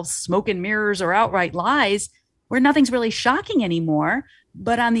it's all smoke and mirrors or outright lies, where nothing's really shocking anymore.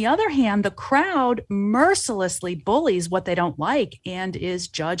 But on the other hand, the crowd mercilessly bullies what they don't like and is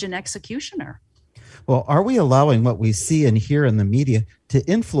judge and executioner. Well, are we allowing what we see and hear in the media to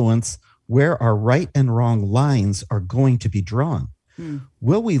influence where our right and wrong lines are going to be drawn?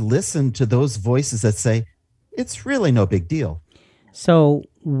 Will we listen to those voices that say, it's really no big deal? So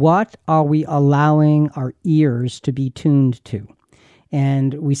what are we allowing our ears to be tuned to?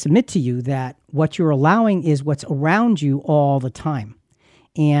 And we submit to you that what you're allowing is what's around you all the time.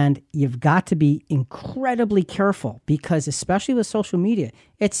 And you've got to be incredibly careful because, especially with social media,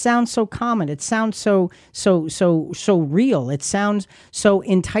 it sounds so common. It sounds so real. It sounds so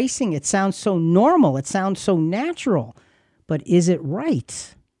enticing. It sounds so normal. It sounds so natural. But is it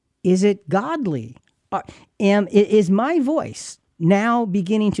right? Is it godly? Is my voice now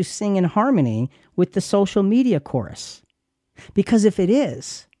beginning to sing in harmony with the social media chorus? Because if it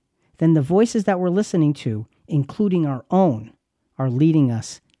is, then the voices that we're listening to, including our own, are leading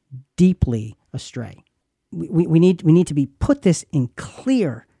us deeply astray. We need to be put this in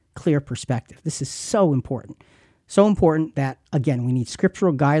clear perspective. This is so important. So important that, again, we need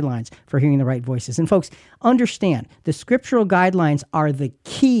scriptural guidelines for hearing the right voices. And folks, understand, the scriptural guidelines are the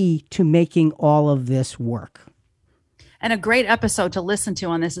key to making all of this work. And a great episode to listen to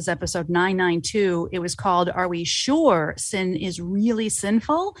on this is episode 992. It was called, Are We Sure Sin is Really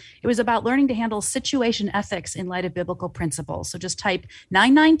Sinful? It was about learning to handle situation ethics in light of biblical principles. So just type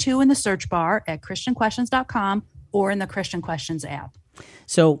 992 in the search bar at christianquestions.com or in the Christian Questions app.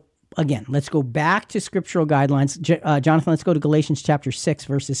 So again, let's go back to scriptural guidelines. Jonathan, let's go to Galatians chapter 6,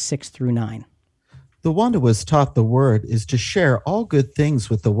 verses 6 through 9. The one who is taught the word is to share all good things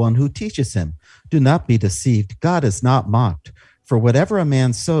with the one who teaches him. Do not be deceived. God is not mocked. For whatever a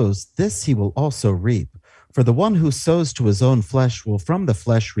man sows, this he will also reap. For the one who sows to his own flesh will from the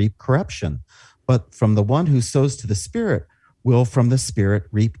flesh reap corruption. But from the one who sows to the Spirit will from the Spirit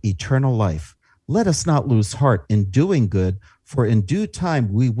reap eternal life. Let us not lose heart in doing good, for in due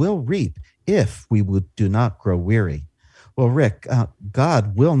time we will reap if we do not grow weary. Well, Rick,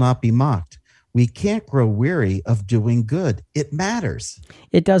 God will not be mocked. We can't grow weary of doing good. It matters.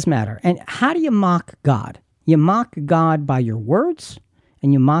 It does matter. And how do you mock God? You mock God by your words,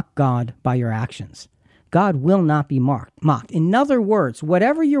 and you mock God by your actions. God will not be mocked. In other words,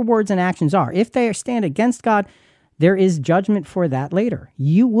 whatever your words and actions are, if they stand against God, there is judgment for that later.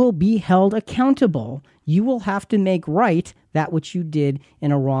 You will be held accountable. You will have to make right that which you did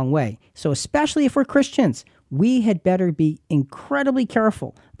in a wrong way. So especially if we're Christians, we had better be incredibly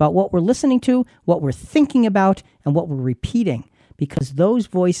careful about what we're listening to, what we're thinking about, and what we're repeating, because those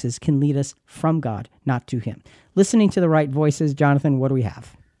voices can lead us from God, not to him. Listening to the right voices, Jonathan, what do we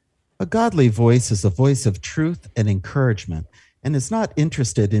have? A godly voice is a voice of truth and encouragement and is not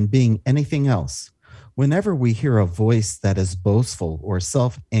interested in being anything else. Whenever we hear a voice that is boastful or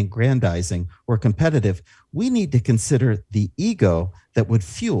self-aggrandizing or competitive, we need to consider the ego that would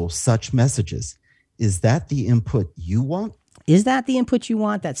fuel such messages. Is that the input you want? Is that the input you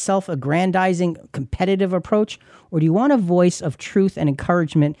want, that self-aggrandizing, competitive approach? Or do you want a voice of truth and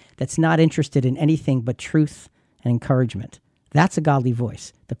encouragement that's not interested in anything but truth and encouragement? That's a godly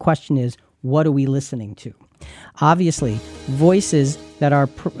voice. The question is, what are we listening to? Obviously, voices that are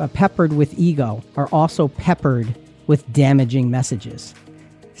peppered with ego are also peppered with damaging messages.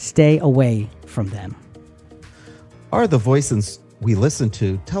 Stay away from them. Are the voices we listen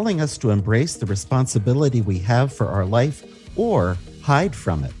to telling us to embrace the responsibility we have for our life or hide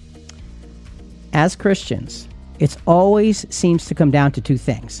from it? As Christians, it always seems to come down to two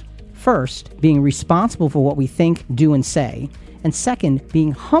things. First, being responsible for what we think, do, and say. And second,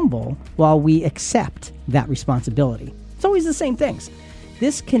 being humble while we accept that responsibility. It's always the same things.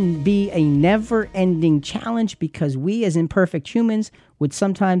 This can be a never-ending challenge because we as imperfect humans would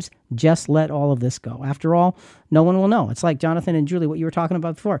sometimes just let all of this go. After all, no one will know. It's like Jonathan and Julie, what you were talking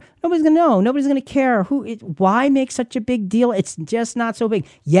about before. Nobody's going to know. Nobody's going to care. Why make such a big deal? It's just not so big.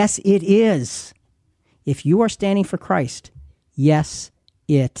 Yes, it is. If you are standing for Christ, yes,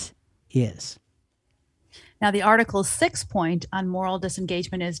 it is. Now, the Article's 6th point on moral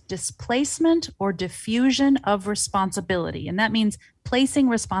disengagement is displacement or diffusion of responsibility. And that means placing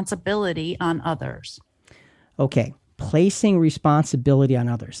responsibility on others. Okay, placing responsibility on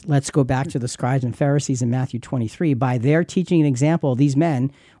others. Let's go back to the scribes and Pharisees in Matthew 23. By their teaching and example, these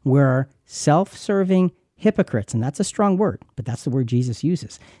men were self-serving hypocrites. And that's a strong word, but that's the word Jesus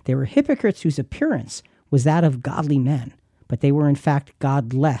uses. They were hypocrites whose appearance was that of godly men, but they were in fact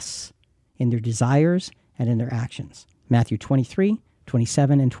godless in their desires and in their actions. Matthew 23,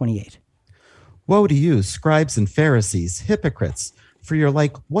 27, and 28. Woe to you, scribes and Pharisees, hypocrites, for you're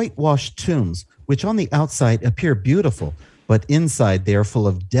like whitewashed tombs, which on the outside appear beautiful, but inside they are full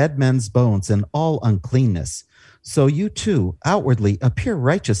of dead men's bones and all uncleanness. So you too outwardly appear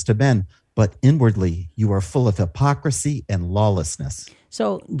righteous to men, but inwardly you are full of hypocrisy and lawlessness.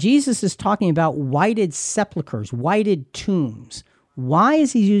 So Jesus is talking about whited sepulchres, whited tombs. Why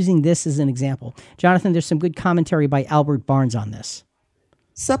is he using this as an example? Jonathan, there's some good commentary by Albert Barnes on this.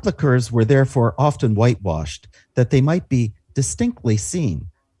 Sepulchres were therefore often whitewashed, that they might be distinctly seen.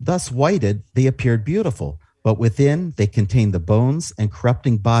 Thus whited, they appeared beautiful, but within they contained the bones and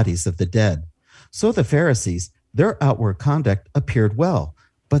corrupting bodies of the dead. So the Pharisees, their outward conduct appeared well,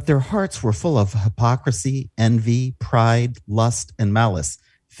 but their hearts were full of hypocrisy, envy, pride, lust, and malice,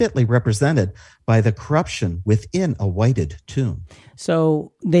 fitly represented by the corruption within a whited tomb.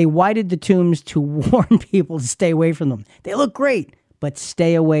 So they whited the tombs to warn people to stay away from them. They look great, but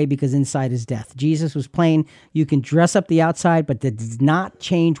stay away because inside is death. Jesus was plain. You can dress up the outside, but that does not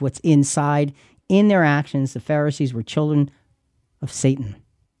change what's inside. In their actions, the Pharisees were children of Satan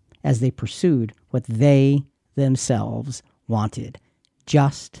as they pursued what they themselves wanted,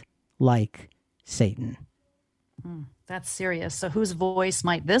 just like Satan. That's serious. So whose voice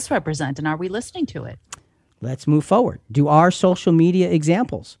might this represent, and are we listening to it? Let's move forward. Do our social media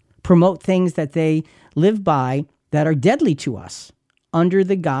examples promote things that they live by that are deadly to us under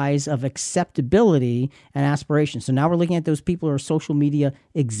the guise of acceptability and aspiration? So now we're looking at those people who are social media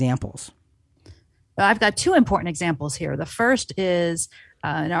examples. I've got two important examples here. The first is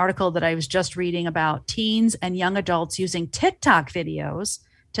an article that I was just reading about teens and young adults using TikTok videos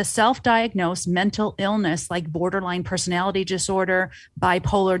to self-diagnose mental illness like borderline personality disorder,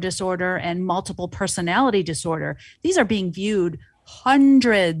 bipolar disorder, and multiple personality disorder. These are being viewed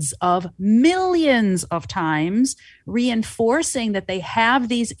hundreds of millions of times, reinforcing that they have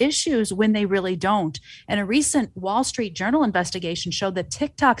these issues when they really don't. And a recent Wall Street Journal investigation showed that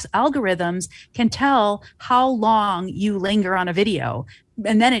TikTok's algorithms can tell how long you linger on a video.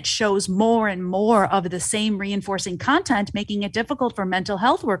 And then it shows more and more of the same reinforcing content, making it difficult for mental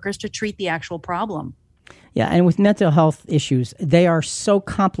health workers to treat the actual problem. Yeah, and with mental health issues, they are so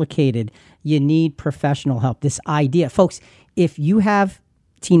complicated. You need professional help. This idea, folks, if you have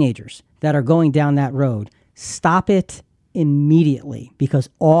teenagers that are going down that road, stop it immediately, because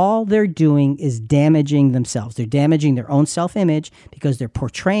all they're doing is damaging themselves. They're damaging their own self-image because they're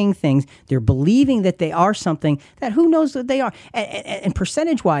portraying things. They're believing that they are something that who knows that they are. And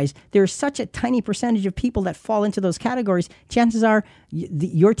percentage-wise, there's such a tiny percentage of people that fall into those categories. Chances are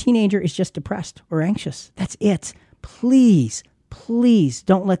your teenager is just depressed or anxious. That's it. Please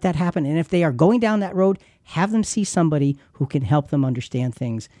don't let that happen. And if they are going down that road, have them see somebody who can help them understand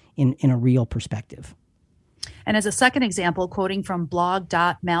things in a real perspective. And as a second example, quoting from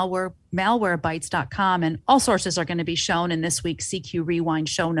blog.malwarebytes.com, and all sources are going to be shown in this week's CQ Rewind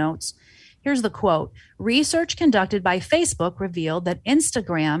show notes. Here's the quote. Research conducted by Facebook revealed that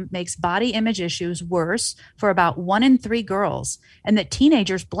Instagram makes body image issues worse for about 1 in 3 girls, and that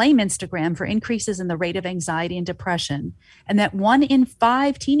teenagers blame Instagram for increases in the rate of anxiety and depression, and that 1 in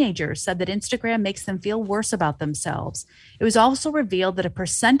 5 teenagers said that Instagram makes them feel worse about themselves. It was also revealed that a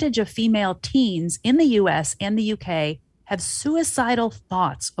percentage of female teens in the US and the UK have suicidal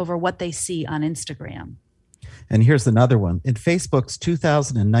thoughts over what they see on Instagram. And here's another one. In Facebook's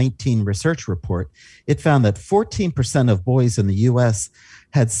 2019 research report, it found that 14% of boys in the U.S.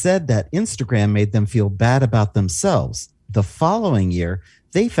 had said that Instagram made them feel bad about themselves. The following year,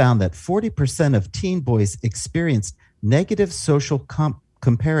 they found that 40% of teen boys experienced negative social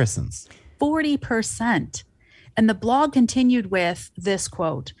comparisons. 40%. And the blog continued with this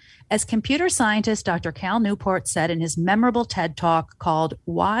quote. As computer scientist Dr. Cal Newport said in his memorable TED Talk called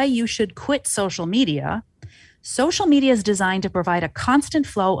Why You Should Quit Social Media, social media is designed to provide a constant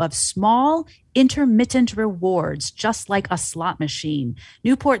flow of small, intermittent rewards, just like a slot machine.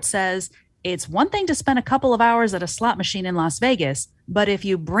 Newport says, it's one thing to spend a couple of hours at a slot machine in Las Vegas, but if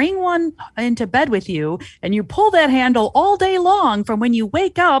you bring one into bed with you and you pull that handle all day long from when you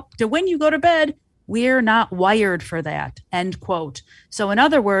wake up to when you go to bed, we're not wired for that, end quote. So in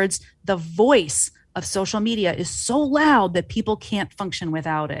other words, the voice of social media is so loud that people can't function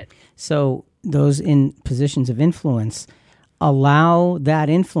without it. So those in positions of influence allow that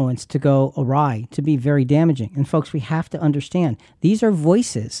influence to go awry, to be very damaging. And folks, we have to understand these are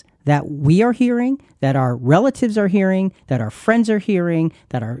voices that we are hearing, that our relatives are hearing, that our friends are hearing,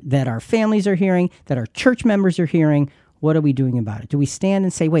 that our families are hearing, that our church members are hearing. What are we doing about it? Do we stand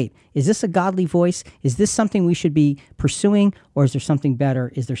and say, wait, is this a godly voice? Is this something we should be pursuing? Or is there something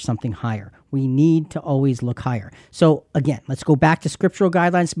better? Is there something higher? We need to always look higher. So again, let's go back to scriptural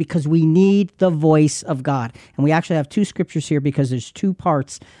guidelines because we need the voice of God. And we actually have 2 scriptures here because there's 2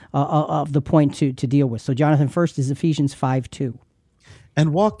 parts of the point to deal with. So Jonathan, first is Ephesians 5:2.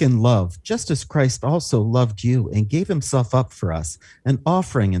 And walk in love, just as Christ also loved you and gave himself up for us, an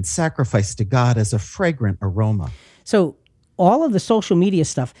offering and sacrifice to God as a fragrant aroma. So all of the social media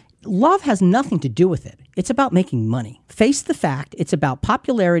stuff, love has nothing to do with it. It's about making money. Face the fact, it's about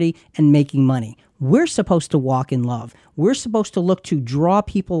popularity and making money. We're supposed to walk in love. We're supposed to look to draw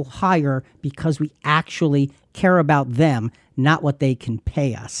people higher because we actually care about them, not what they can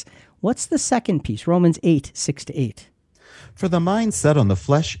pay us. What's the second piece? Romans 8:6-8. For the mind set on the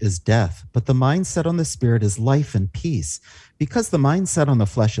flesh is death, but the mind set on the spirit is life and peace. Because the mind set on the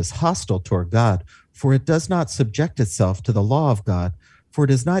flesh is hostile toward God, for it does not subject itself to the law of God, for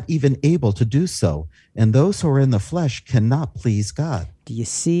it is not even able to do so. And those who are in the flesh cannot please God. Do you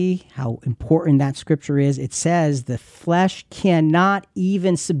see how important that scripture is? It says the flesh cannot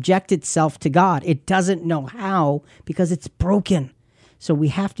even subject itself to God. It doesn't know how because it's broken. So we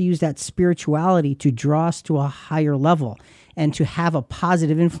have to use that spirituality to draw us to a higher level and to have a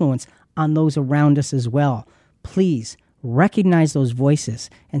positive influence on those around us as well. Please recognize those voices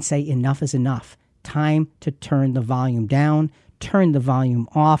and say enough is enough. time to turn the volume down, turn the volume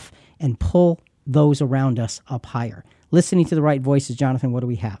off, and pull those around us up higher. Listening to the right voices, Jonathan, what do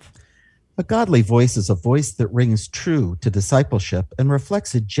we have? A godly voice is a voice that rings true to discipleship and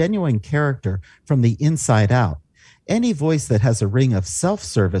reflects a genuine character from the inside out. Any voice that has a ring of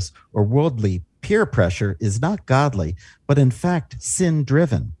self-service or worldly peer pressure is not godly, but in fact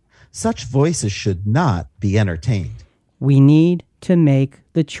sin-driven. Such voices should not be entertained. We need to make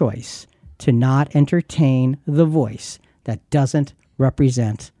the choice to not entertain the voice that doesn't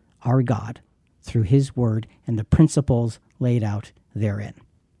represent our God through his word and the principles laid out therein.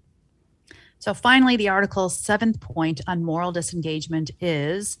 So finally, the article's seventh point on moral disengagement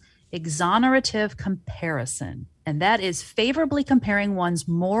is exonerative comparison, and that is favorably comparing one's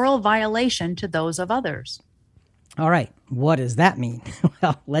moral violation to those of others. All right, what does that mean?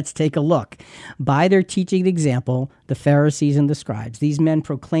 Well, let's take a look. By their teaching example, the Pharisees and the scribes, these men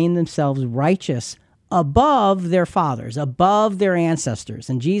proclaim themselves righteous above their fathers, above their ancestors.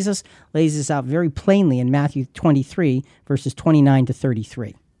 And Jesus lays this out very plainly in Matthew 23, verses 29 to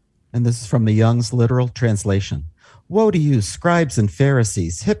 33. And this is from the Young's literal translation. Woe to you, scribes and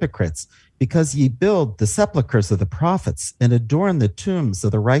Pharisees, hypocrites, because ye build the sepulchres of the prophets and adorn the tombs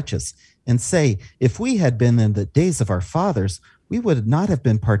of the righteous, and say, if we had been in the days of our fathers, we would not have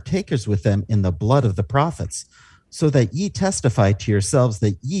been partakers with them in the blood of the prophets, so that ye testify to yourselves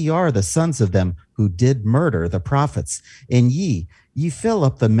that ye are the sons of them who did murder the prophets, and ye fill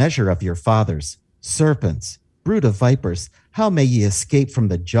up the measure of your fathers. Serpents, brood of vipers, how may ye escape from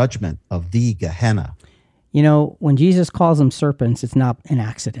the judgment of the Gehenna? You know, when Jesus calls them serpents, it's not an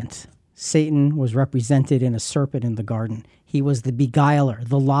accident. Satan was represented in a serpent in the garden. He was the beguiler,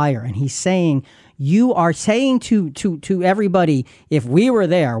 the liar. And he's saying, you are saying to everybody, if we were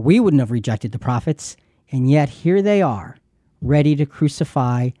there, we wouldn't have rejected the prophets. And yet here they are, ready to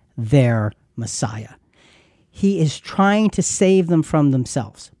crucify their Messiah. He is trying to save them from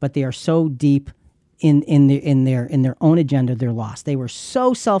themselves, but they are so deep in their own agenda, they're lost. They were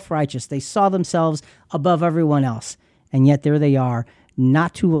so self-righteous. They saw themselves above everyone else. And yet there they are.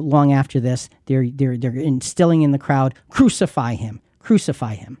 Not too long after this, they're instilling in the crowd, crucify him,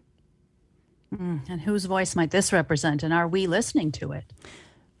 crucify him. And whose voice might this represent? And are we listening to it?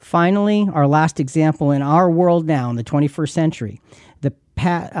 Finally, our last example in our world now, in the 21st century,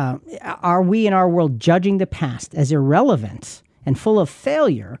 are we in our world judging the past as irrelevant and full of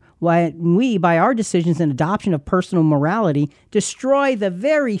failure, while we, by our decisions and adoption of personal morality, destroy the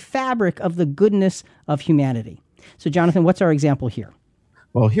very fabric of the goodness of humanity? So, Jonathan, what's our example here?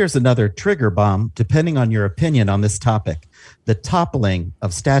 Well, here's another trigger bomb, depending on your opinion on this topic, the toppling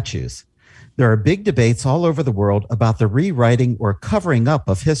of statues. There are big debates all over the world about the rewriting or covering up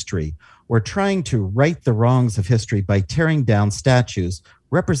of history, or trying to right the wrongs of history by tearing down statues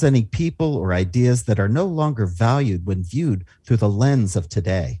representing people or ideas that are no longer valued when viewed through the lens of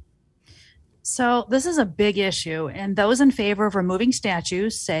today. So this is a big issue, and those in favor of removing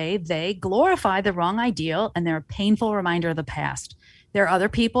statues say they glorify the wrong ideal and they're a painful reminder of the past. There are other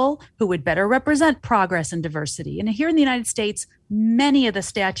people who would better represent progress and diversity. And here in the United States, many of the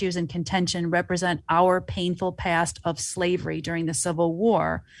statues in contention represent our painful past of slavery during the Civil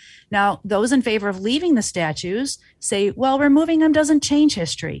War. Now, those in favor of leaving the statues say, well, removing them doesn't change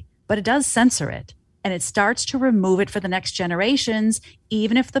history, but it does censor it. And it starts to remove it for the next generations,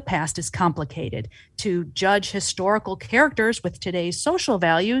 even if the past is complicated. To judge historical characters with today's social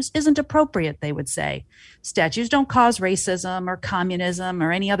values isn't appropriate, they would say. Statues don't cause racism or communism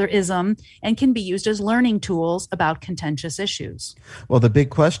or any other ism, and can be used as learning tools about contentious issues. Well, the big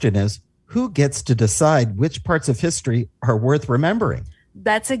question is, who gets to decide which parts of history are worth remembering?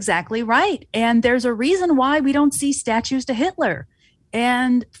 That's exactly right. And there's a reason why we don't see statues to Hitler.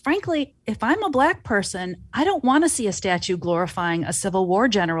 And frankly, if I'm a Black person, I don't want to see a statue glorifying a Civil War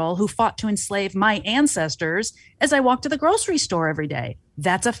general who fought to enslave my ancestors as I walk to the grocery store every day.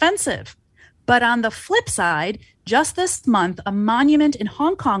 That's offensive. But on the flip side, just this month, a monument in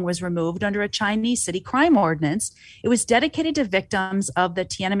Hong Kong was removed under a Chinese city crime ordinance. It was dedicated to victims of the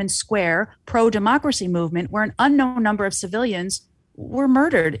Tiananmen Square pro-democracy movement, where an unknown number of civilians were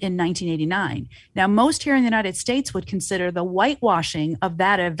murdered in 1989. Now, most here in the United States would consider the whitewashing of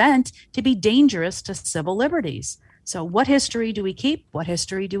that event to be dangerous to civil liberties. So what history do we keep? What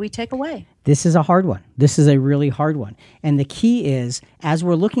history do we take away? This is a hard one. This is a really hard one. And the key is, as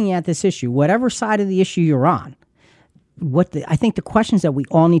we're looking at this issue, whatever side of the issue you're on, I think the questions that we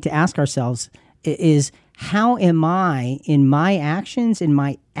all need to ask ourselves is, how am I in my actions, in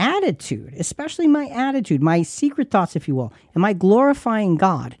my attitude, especially my attitude, my secret thoughts, if you will, am I glorifying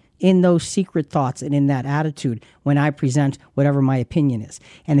God in those secret thoughts and in that attitude when I present whatever my opinion is.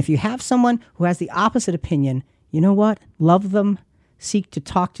 And if you have someone who has the opposite opinion, you know what? Love them, seek to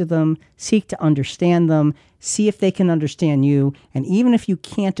talk to them, seek to understand them, see if they can understand you. And even if you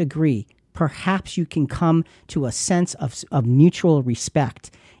can't agree, perhaps you can come to a sense of mutual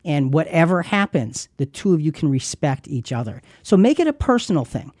respect. And whatever happens, the two of you can respect each other. So make it a personal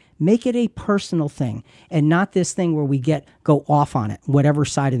thing. Make it a personal thing and not this thing where we go off on it, whatever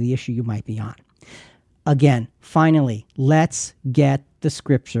side of the issue you might be on. Again, finally, let's get the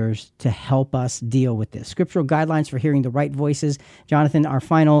scriptures to help us deal with this. Scriptural guidelines for hearing the right voices. Jonathan, our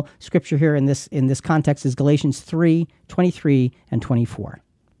final scripture here in this context is Galatians 3:23 and 24.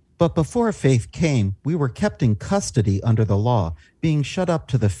 But before faith came, we were kept in custody under the law, being shut up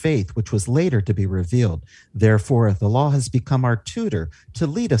to the faith which was later to be revealed. Therefore, the law has become our tutor to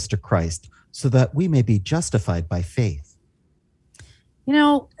lead us to Christ, so that we may be justified by faith. You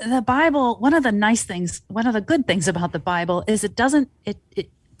know, the Bible, one of the good things about the Bible is it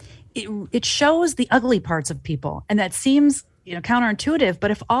shows the ugly parts of people. And that seems counterintuitive,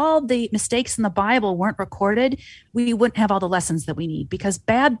 but if all the mistakes in the Bible weren't recorded, we wouldn't have all the lessons that we need, because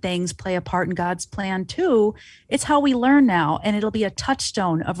bad things play a part in God's plan too. It's how we learn now, and it'll be a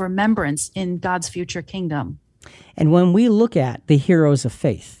touchstone of remembrance in God's future kingdom. And when we look at the heroes of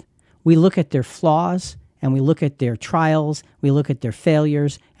faith, we look at their flaws, and we look at their trials, we look at their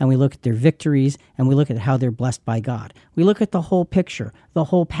failures, and we look at their victories, and we look at how they're blessed by God. We look at the whole picture, the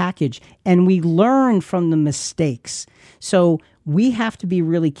whole package, and we learn from the mistakes. So we have to be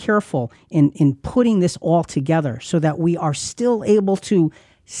really careful in putting this all together so that we are still able to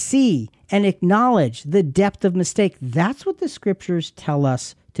see and acknowledge the depth of mistake. That's what the scriptures tell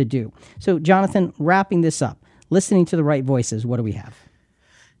us to do. So, Jonathan, wrapping this up, listening to the right voices, what do we have?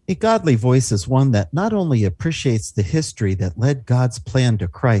 A godly voice is one that not only appreciates the history that led God's plan to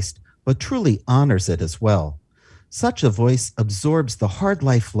Christ, but truly honors it as well. Such a voice absorbs the hard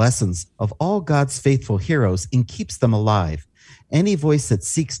life lessons of all God's faithful heroes and keeps them alive. Any voice that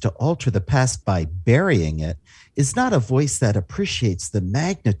seeks to alter the past by burying it is not a voice that appreciates the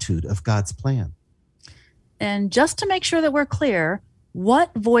magnitude of God's plan. And just to make sure that we're clear,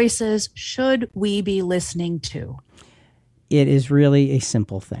 what voices should we be listening to? It is really a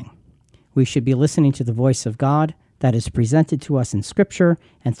simple thing. We should be listening to the voice of God that is presented to us in Scripture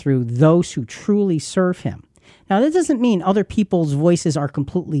and through those who truly serve Him. Now, that doesn't mean other people's voices are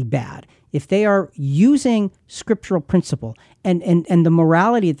completely bad. If they are using scriptural principle and the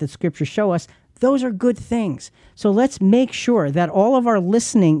morality that the Scriptures show us, those are good things. So let's make sure that all of our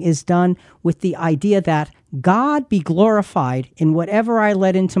listening is done with the idea that God be glorified in whatever I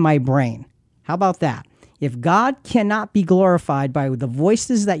let into my brain. How about that? If God cannot be glorified by the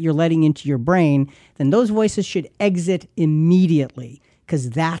voices that you're letting into your brain, then those voices should exit immediately, because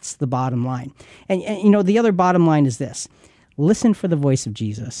that's the bottom line. And the other bottom line is this. Listen for the voice of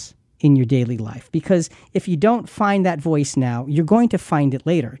Jesus in your daily life, because if you don't find that voice now, you're going to find it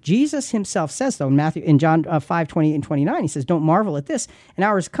later. Jesus himself says, though, in John 5:28 and 29, he says, "Don't marvel at this. An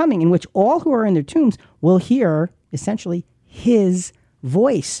hour is coming in which all who are in their tombs will hear, essentially, his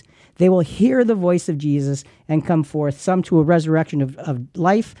voice." They will hear the voice of Jesus and come forth, some to a resurrection of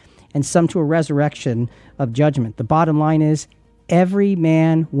life and some to a resurrection of judgment. The bottom line is every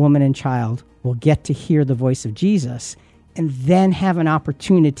man, woman, and child will get to hear the voice of Jesus and then have an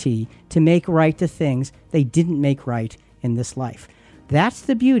opportunity to make right the things they didn't make right in this life. That's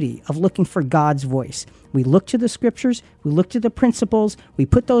the beauty of looking for God's voice. We look to the scriptures, we look to the principles, we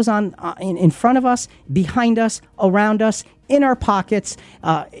put those on in front of us, behind us, around us, in our pockets,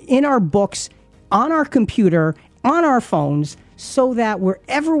 in our books, on our computer, on our phones, so that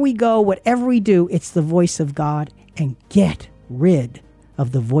wherever we go, whatever we do, it's the voice of God, and get rid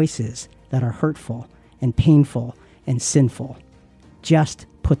of the voices that are hurtful and painful and sinful. Just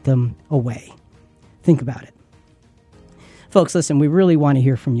put them away. Think about it. Folks, listen, we really want to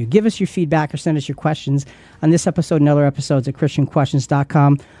hear from you. Give us your feedback or send us your questions on this episode and other episodes at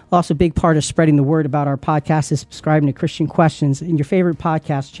ChristianQuestions.com. Also, a big part of spreading the word about our podcast is subscribing to Christian Questions in your favorite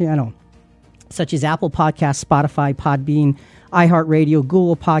podcast channel, such as Apple Podcasts, Spotify, Podbean, iHeartRadio,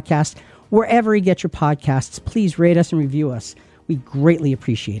 Google Podcasts, wherever you get your podcasts. Please rate us and review us. We greatly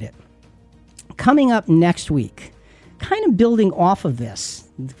appreciate it. Coming up next week, kind of building off of this,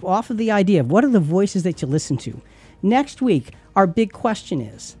 off of the idea of what are the voices that you listen to. Next week, our big question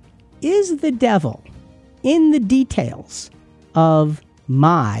is the devil in the details of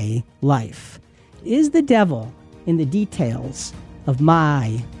my life? Is the devil in the details of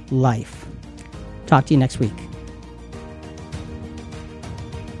my life? Talk to you next week.